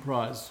Win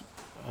Prize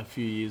a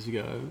few years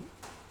ago.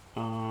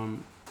 I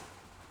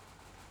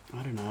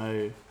don't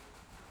know,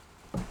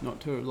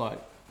 not to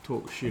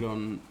talk shit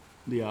on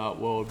the art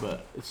world,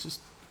 but it's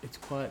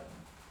quite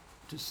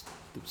just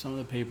some of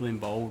the people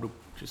involved are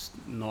just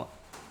not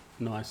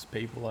nice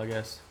people, I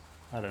guess.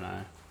 I don't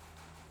know.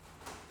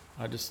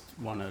 I just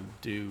want to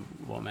do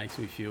what makes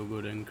me feel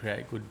good and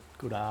create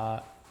good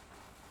art.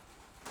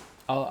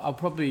 I'll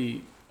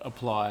probably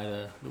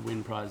apply the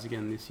Win Prize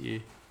again this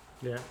year.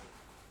 Yeah.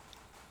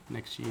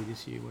 Next year,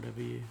 this year,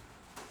 whatever year.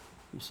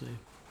 We'll see.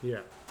 Yeah.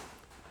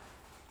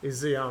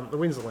 Is the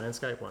Win's the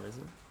landscape one,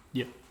 isn't it?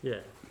 Yep. Yeah.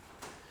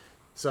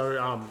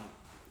 So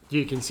do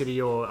you consider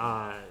your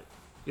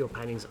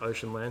paintings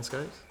ocean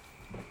landscapes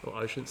or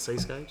ocean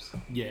seascapes?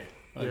 Yeah.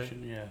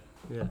 Ocean, yeah.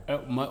 Yeah.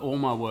 All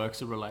my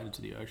works are related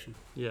to the ocean.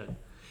 Yeah.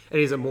 And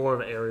is it more of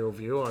an aerial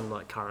view on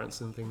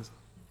currents and things?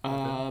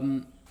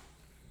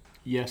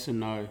 Yes and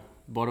no.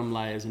 Bottom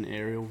layer is an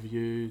aerial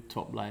view.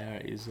 Top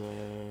layer is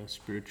a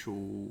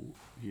spiritual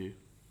view.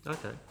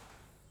 Okay.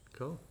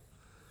 Cool.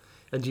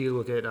 And do you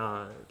look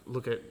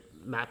at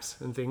maps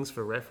and things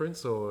for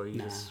reference, or you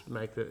just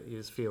you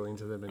just feel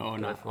into them and Oh go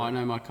no, for I it?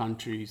 know my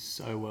country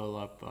so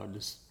well.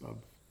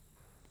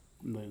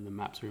 The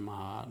maps are in my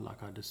heart.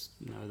 I just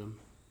know them.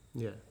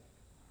 Yeah.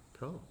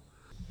 Cool.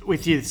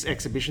 With this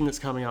exhibition that's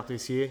coming up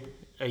this year,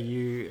 have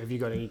you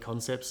got any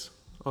concepts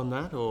on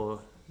that,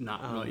 or? No,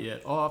 not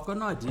yet. Oh, I've got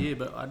an idea,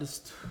 but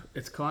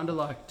it's kind of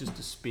like just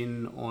a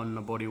spin on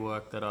the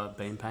bodywork that I've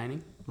been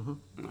painting.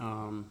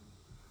 Mm-hmm.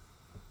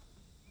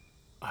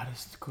 I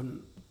just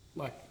couldn't,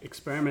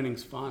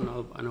 experimenting's fun,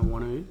 and I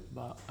want to,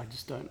 but I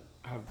just don't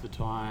have the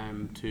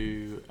time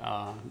to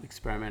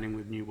experimenting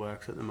with new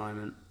works at the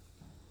moment.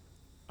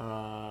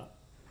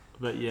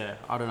 But yeah,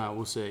 I don't know.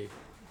 We'll see.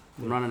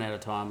 I'm running out of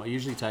time. It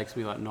usually takes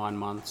me like 9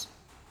 months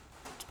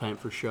to paint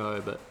for a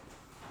show, but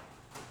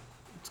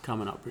it's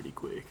coming up pretty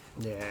quick.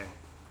 Yeah.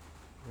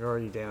 You're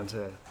already down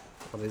to,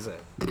 what is it,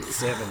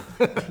 7.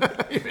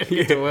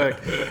 Get to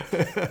work.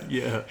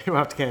 Yeah. You might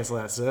have to cancel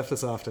that surf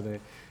this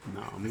afternoon.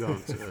 No, I'm going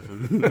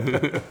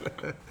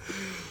surfing.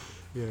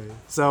 Yeah.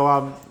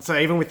 So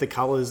even with the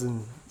colours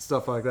and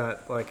stuff like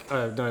that, like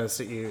I've noticed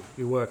that you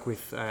work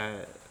with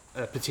a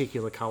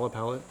particular colour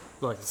palette,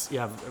 like you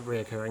have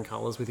reoccurring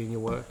colours within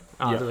your work.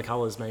 Yeah. Do the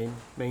colours mean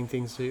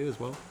things to you as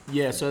well?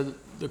 Yeah, so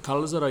the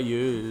colours that I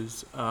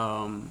use,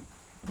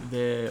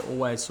 they're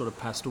always sort of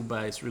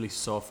pastel-based, really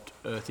soft,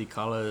 earthy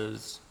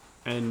colours.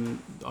 And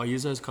I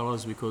use those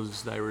colours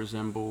because they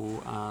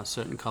resemble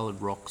certain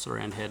coloured rocks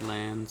around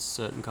headlands,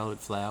 certain coloured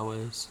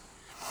flowers,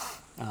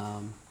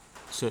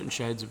 certain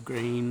shades of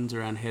greens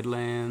around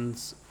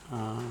headlands.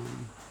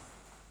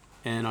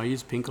 And I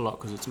use pink a lot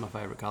because it's my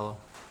favourite colour.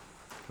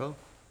 Cool.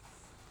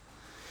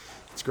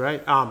 It's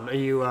great. Have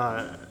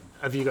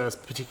you got a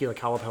particular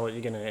colour palette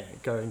you're going to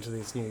go into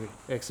this new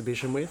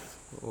exhibition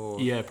with? Or?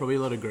 Yeah, probably a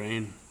lot of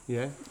green.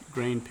 Yeah?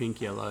 Green, pink,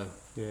 yellow.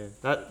 Yeah.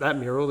 That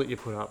mural that you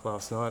put up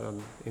last night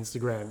on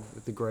Instagram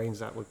with the greens,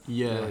 that looked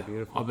really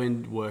beautiful. I've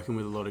been working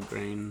with a lot of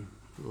green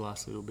the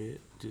last little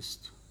bit.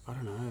 I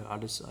don't know. I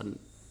just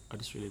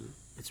really,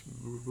 it's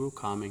real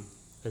calming.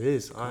 It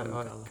is. I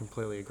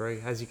completely agree.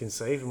 As you can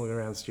see from looking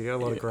around the studio, a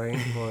lot of green,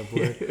 a lot of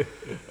blue.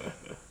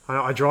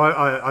 I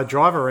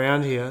drive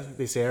around here,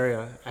 this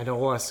area, and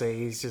all I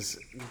see is just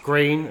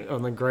green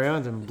on the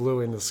ground and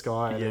blue in the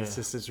sky. And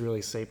it's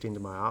really seeped into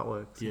my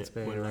artwork since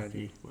being around lucky.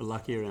 here. We're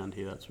lucky around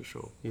here, that's for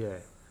sure. Yeah,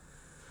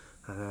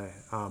 I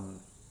know.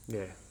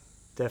 Yeah,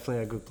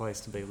 definitely a good place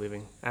to be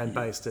living, and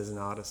based as an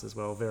artist as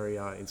well. Very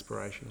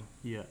inspirational.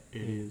 Yeah,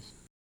 it is.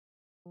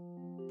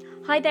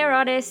 Hi there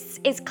artists,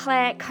 it's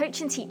Claire,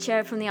 coach and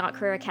teacher from the Art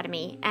Career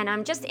Academy, and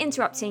I'm just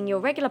interrupting your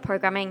regular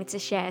programming to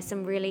share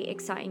some really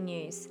exciting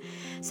news.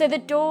 So the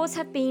doors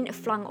have been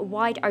flung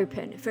wide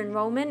open for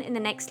enrolment in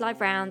the next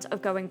live round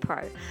of Going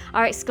Pro,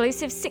 our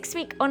exclusive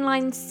 6-week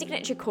online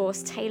signature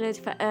course tailored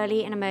for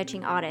early and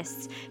emerging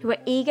artists who are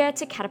eager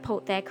to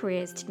catapult their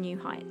careers to new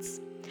heights.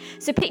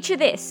 So picture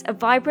this, a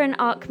vibrant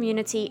art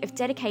community of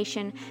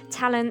dedication,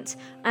 talent,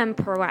 and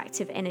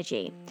proactive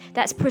energy.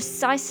 That's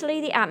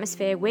precisely the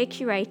atmosphere we're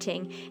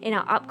curating in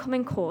our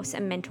upcoming course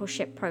and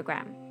mentorship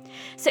program.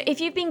 So if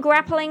you've been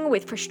grappling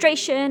with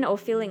frustration or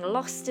feeling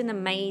lost in the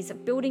maze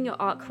of building your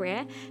art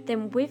career,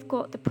 then we've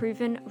got the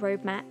proven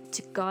roadmap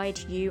to guide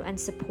you and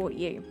support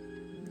you.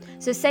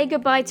 So say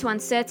goodbye to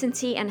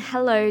uncertainty and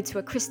hello to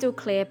a crystal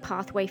clear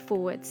pathway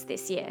forwards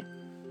this year.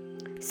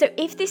 So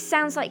if this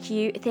sounds like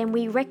you, then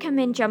we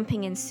recommend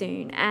jumping in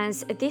soon,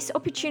 as this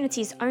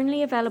opportunity is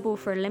only available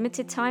for a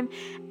limited time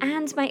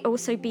and may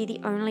also be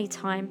the only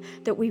time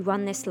that we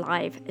run this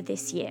live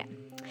this year.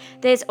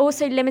 There's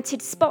also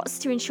limited spots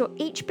to ensure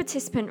each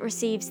participant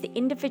receives the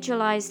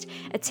individualized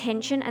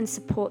attention and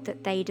support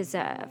that they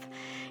deserve.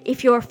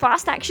 If you're a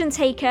fast action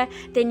taker,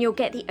 then you'll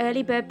get the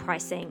early bird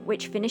pricing,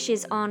 which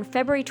finishes on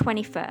February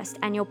 21st,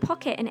 and you'll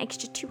pocket an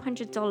extra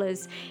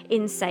 $200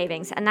 in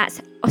savings, and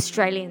that's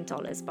Australian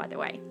dollars, by the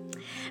way.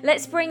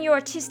 Let's bring your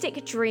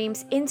artistic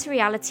dreams into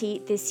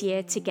reality this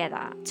year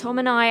together. Tom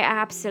and I are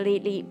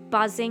absolutely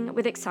buzzing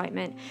with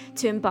excitement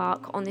to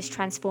embark on this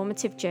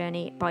transformative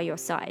journey by your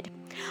side.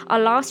 Our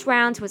last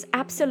round was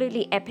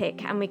absolutely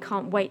epic, and we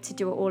can't wait to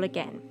do it all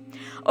again.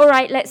 All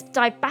right, let's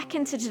dive back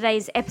into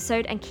today's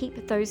episode and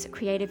keep those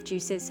creative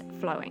juices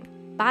flowing.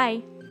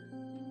 Bye.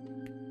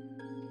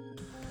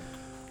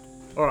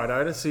 All right,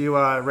 Otis, are you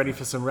ready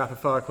for some rapid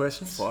fire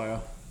questions?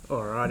 Fire.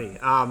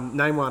 Alrighty.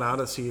 Name one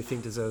artist who you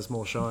think deserves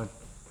more shine.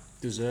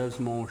 Deserves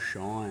more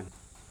shine.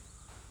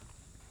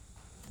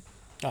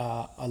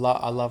 I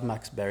love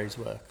Max Berry's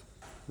work.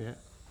 Yeah.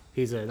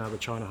 He's another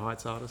China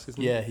Heights artist,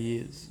 isn't he? Yeah, he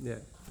is. Yeah.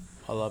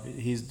 I love it.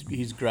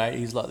 He's great.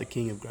 He's like the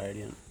king of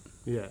gradient.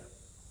 Yeah.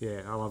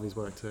 Yeah, I love his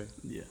work too.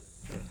 Yeah.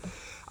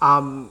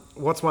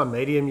 What's one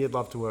medium you'd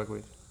love to work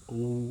with?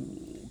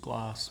 Ooh,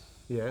 glass.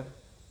 Yeah.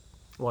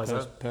 Why is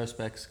that?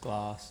 Perspex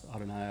glass. I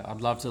don't know.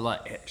 I'd love to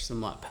like etch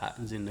some like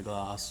patterns in the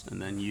glass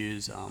and then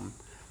use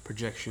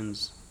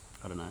projections.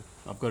 I don't know.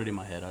 I've got it in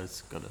my head. I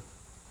just got to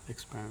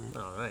experiment.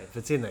 Oh, mate, if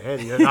it's in the head,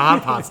 the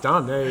hard part's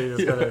done. Now you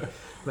just got to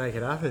make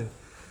it happen.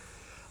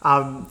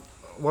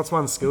 What's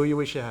one skill you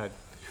wish you had?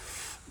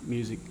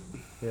 Music.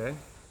 Yeah.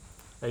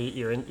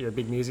 You're a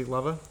big music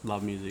lover?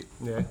 Love music.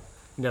 Yeah. You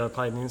never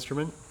played an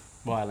instrument?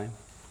 Violin.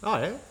 Oh,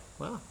 yeah?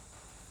 Wow.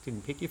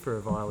 Didn't pick you for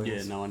a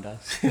violinist. Yeah, no one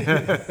does.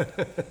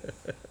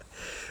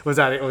 Was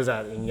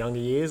that in younger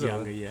years?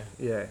 Younger, yeah.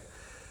 Yeah.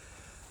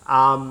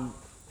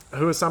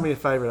 Who are some of your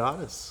favourite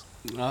artists?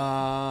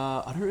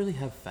 I don't really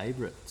have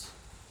favourites.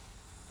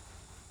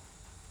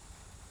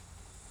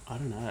 I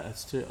don't know.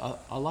 It's too.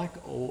 I like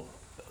all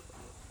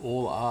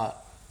art.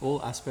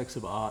 All aspects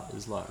of art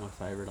is like my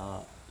favourite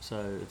art.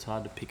 So it's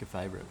hard to pick a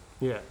favourite.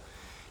 Yeah.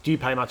 Do you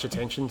pay much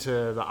attention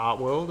to the art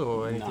world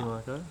or anything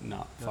like that?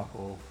 No, fuck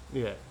all.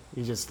 Yeah,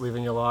 you just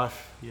living your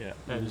life. Yeah,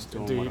 I'm And just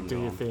doing do what I'm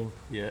doing. your thing.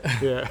 Yeah.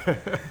 Yeah.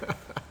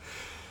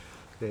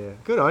 Yeah.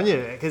 Good on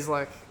you, because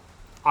like,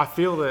 I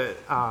feel that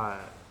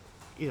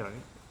you know,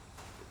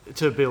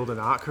 to build an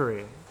art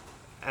career,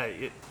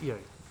 you know,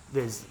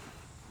 there's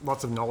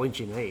lots of knowledge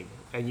you need,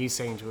 and you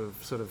seem to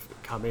have sort of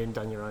come in,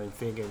 done your own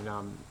thing, and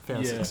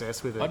found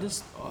success with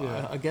it.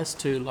 I guess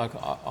too, like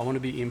I want to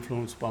be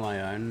influenced by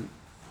my own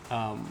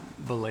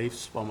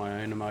beliefs, by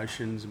my own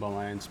emotions, by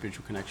my own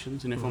spiritual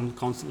connections. And if I'm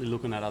constantly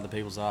looking at other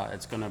people's art,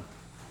 it's going to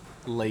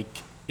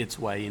leak its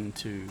way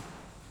into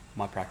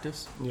my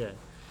practice. Yeah.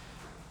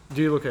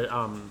 Do you look at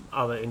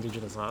other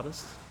Indigenous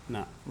artists?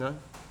 No. No?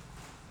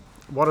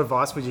 What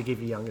advice would you give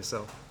your younger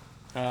self?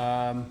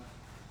 Have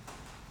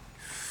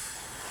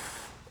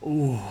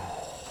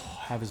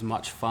as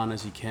much fun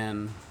as you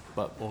can,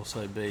 but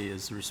also be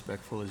as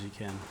respectful as you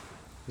can.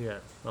 Yeah,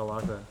 I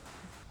like that.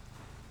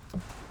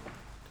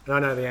 I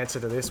know the answer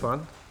to this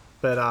one,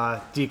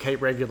 but do you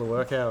keep regular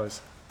work hours?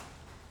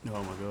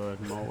 Oh my God,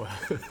 my work.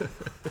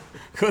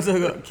 Because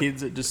I've got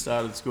kids that just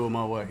started school,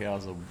 my work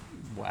hours are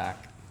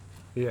whack.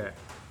 Yeah.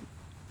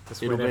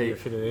 Just whenever you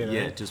fit it in.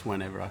 Yeah, just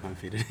whenever I can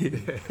fit it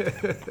in.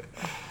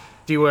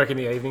 Do you work in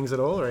the evenings at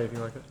all or anything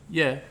like that?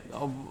 Yeah.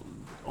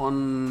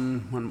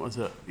 When was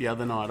it? The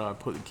other night I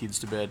put the kids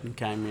to bed and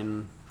came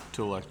in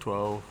till like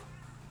 12.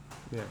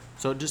 Yeah.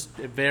 So it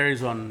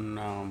varies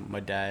on my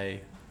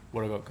day,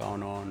 what I got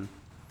going on.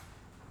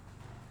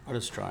 I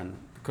just try and,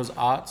 because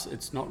arts,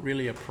 it's not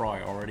really a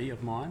priority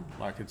of mine.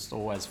 Like, it's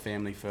always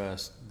family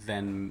first,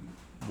 then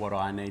what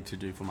I need to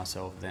do for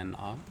myself, then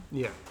art.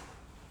 Yeah.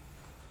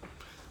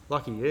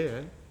 Lucky you,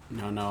 eh?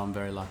 No, I'm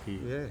very lucky.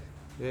 Yeah,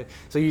 yeah.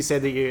 So you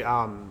said that you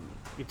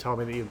told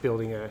me that you're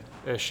building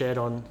a shed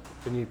on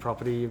the new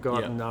property you've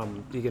got, and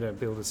you're going to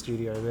build a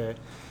studio there.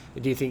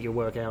 Do you think your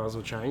work hours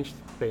will change,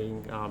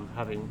 being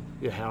having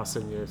your house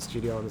and your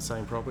studio on the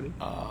same property?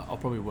 I'll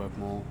probably work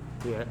more.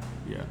 Yeah.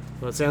 Yeah.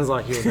 Well, it sounds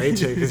like you'll need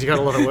to, because you've got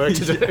a lot of work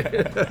to do.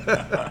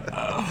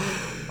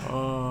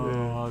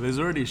 There's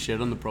already a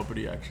shed on the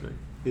property, actually.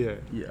 Yeah.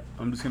 Yeah,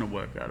 I'm just going to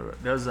work out of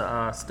it. There's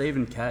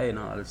Stephen Carey, an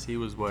artist. He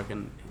was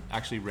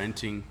actually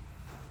renting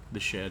the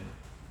shed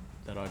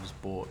that I just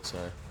bought,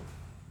 so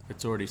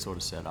it's already sort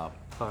of set up.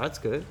 Oh, that's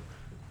good.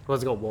 Well,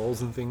 it's got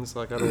walls and things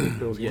like that all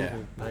built in. Yeah,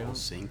 wall,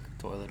 sink,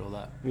 toilet, all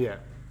that. Yeah,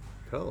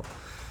 cool.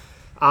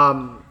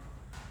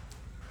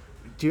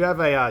 Do you have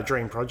a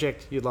dream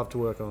project you'd love to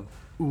work on?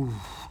 Ooh,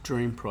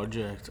 dream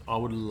project. I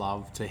would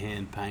love to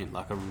hand paint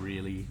like a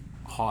really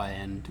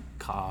high-end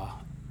car,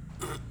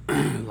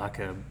 like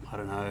a, I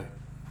don't know,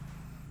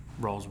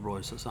 Rolls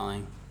Royce or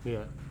something.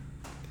 Yeah.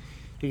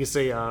 You can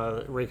see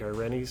Rico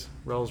Rennie's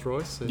Rolls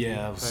Royce. Yeah,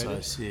 that was so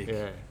sick.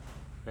 Yeah,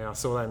 I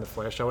saw that in the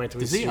flesh. I went to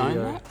his Does he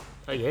studio. own that?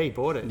 Oh, yeah, he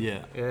bought it.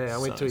 Yeah. Yeah, I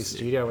went So to his sick.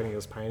 studio when he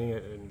was painting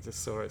it and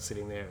just saw it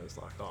sitting there. It was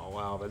like, oh,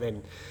 wow. But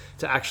then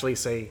to actually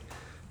see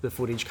the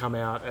footage come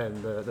out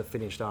and the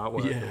finished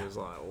artwork, it was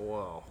like,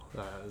 whoa,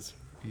 that was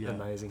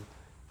amazing.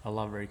 I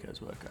love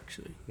Rico's work,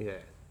 actually. Yeah,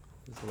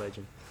 he's a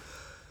legend.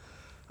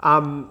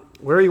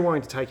 Where are you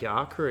wanting to take your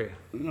art career?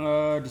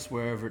 Just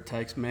wherever it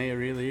takes me,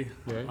 really.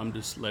 Yeah. I'm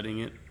just letting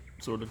it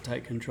sort of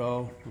take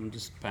control. I'm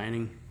just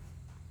painting.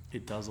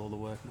 It does all the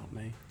work, not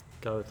me.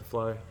 Go with the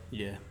flow,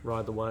 Yeah.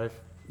 ride the wave.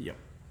 Yep.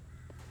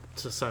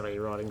 Just so many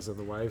writings of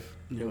the wave.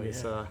 Oh, in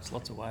this, It's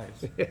lots of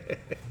waves. do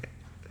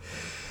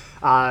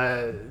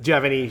you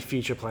have any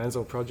future plans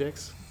or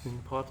projects in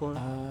the pipeline?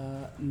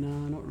 No,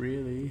 not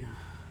really.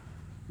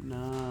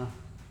 No.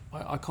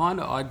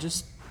 I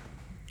just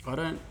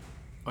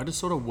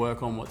sort of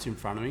work on what's in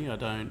front of me.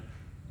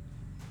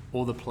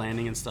 All the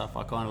planning and stuff,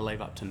 I kind of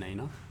leave up to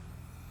Nina.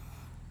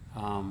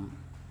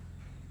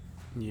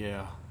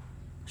 Yeah.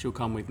 She'll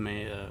come with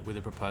me with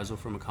a proposal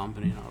from a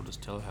company, and I'll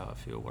just tell her how I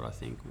feel, what I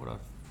think,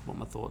 what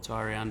my thoughts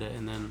are around it,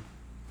 and then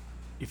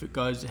if it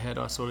goes ahead,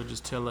 I sort of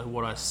just tell her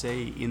what I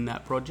see in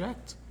that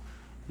project.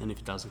 And then if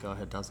it doesn't go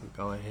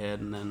ahead,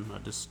 and then I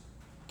just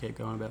keep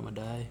going about my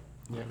day.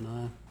 I don't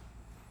know.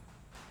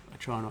 I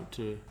try not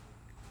to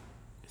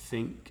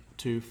think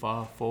too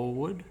far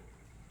forward.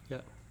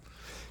 Yeah.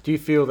 Do you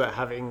feel that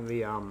having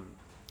the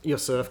your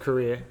surf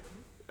career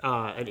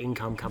and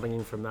income coming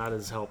in from that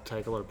has helped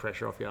take a lot of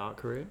pressure off your art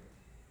career?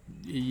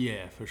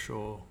 Yeah, for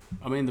sure.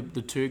 I mean,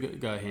 the two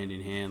go hand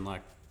in hand.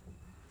 Like,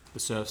 the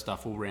surf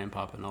stuff will ramp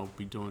up and I'll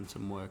be doing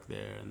some work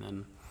there, and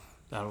then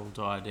that'll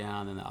die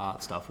down and the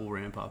art stuff will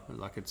ramp up. And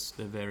like,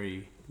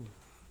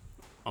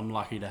 I'm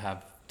lucky to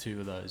have two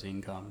of those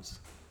incomes.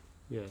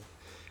 Yeah.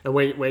 And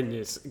when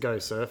you go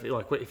surfing,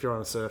 like if you're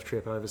on a surf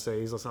trip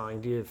overseas or something,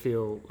 do you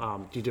feel,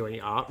 do you do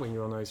any art when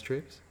you're on those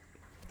trips?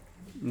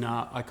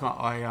 No, I can't.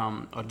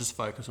 I just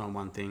focus on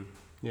one thing.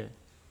 Yeah.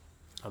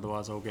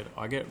 Otherwise,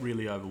 I get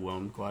really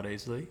overwhelmed quite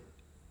easily.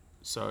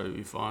 So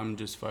if I'm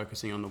just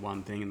focusing on the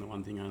one thing and the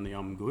one thing only,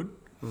 I'm good.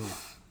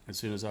 As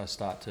soon as I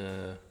start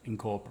to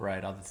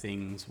incorporate other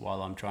things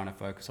while I'm trying to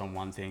focus on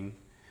one thing,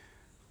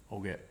 I'll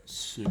get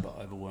super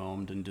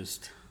overwhelmed and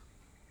just,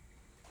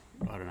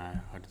 I don't know,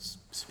 I just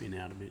spin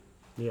out a bit.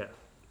 Yeah.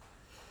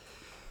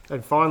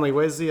 And finally,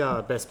 where's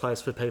the best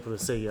place for people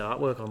to see your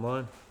artwork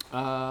online?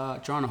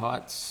 China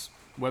Heights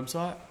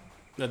website.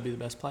 That'd be the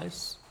best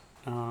place.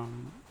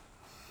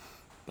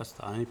 That's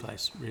the only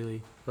place,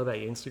 really. What about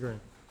your Instagram?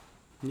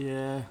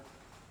 Yeah,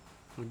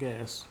 I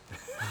guess.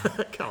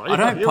 Come on, I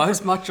don't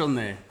post much on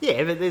there.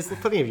 Yeah, but there's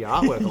plenty of your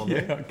artwork on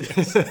there. I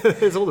guess.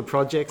 There's all the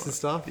projects and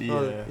stuff.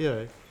 Yeah.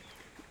 Yeah.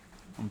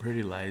 I'm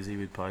pretty lazy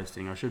with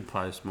posting. I should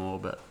post more,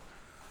 but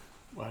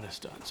I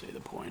just don't see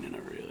the point in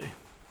it, really.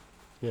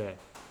 Yeah.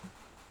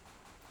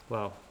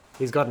 Well,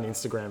 he's got an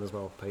Instagram as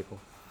well, people.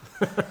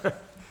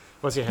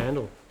 What's your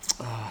handle?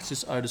 Oh, it's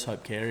just Otis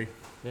Hope Carey.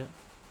 Yeah.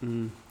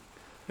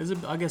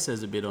 I guess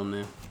there's a bit on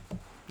there.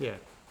 Yeah.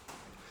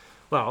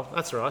 Well,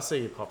 that's right. I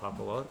see you pop up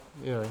a lot.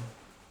 You know,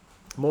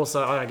 more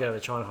so. I don't go to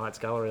the China Heights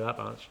Gallery that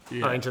much.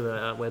 Yeah. Or into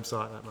the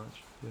website that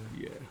much.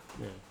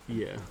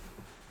 Yeah.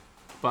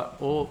 But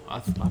I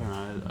don't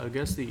know. I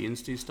guess the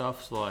Insta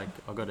stuff's like,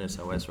 I've got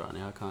SOS right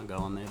now. I can't go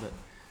on there, but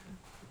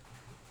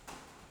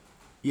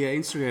yeah,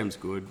 Instagram's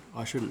good.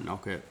 I shouldn't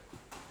knock it.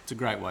 It's a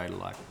great way to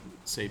like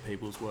see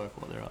people's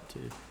work, what they're up to.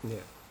 Yeah.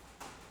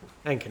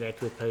 And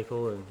connect with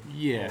people and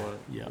Yeah.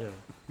 Yeah.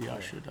 I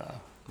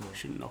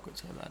shouldn't knock it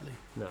so badly.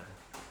 No.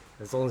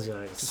 As long as you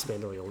don't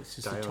spend all your It's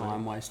just day a on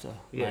time waster.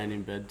 Yeah. Laying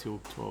in bed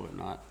till 12 at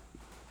night,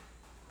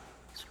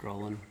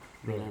 scrolling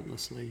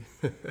relentlessly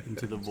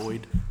into the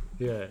void.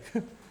 it.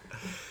 Yeah.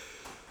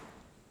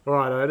 All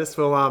right, Otis.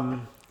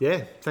 Well,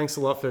 yeah. Thanks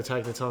a lot for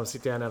taking the time to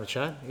sit down and have a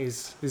chat.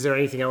 Is there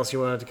anything else you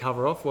wanted to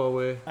cover off while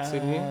we're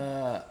sitting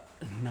here?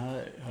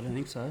 No, I don't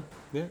think so.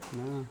 Yeah.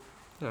 No.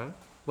 All right.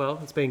 Well,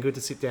 it's been good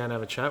to sit down and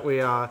have a chat.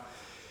 We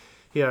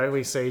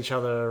we see each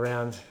other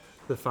around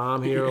the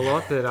farm here a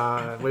lot,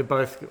 but we've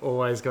both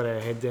always got our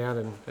head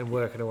down and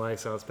working away,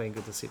 so it's been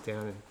good to sit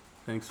down and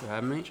Thanks for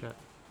having me. chat.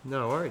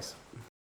 No worries.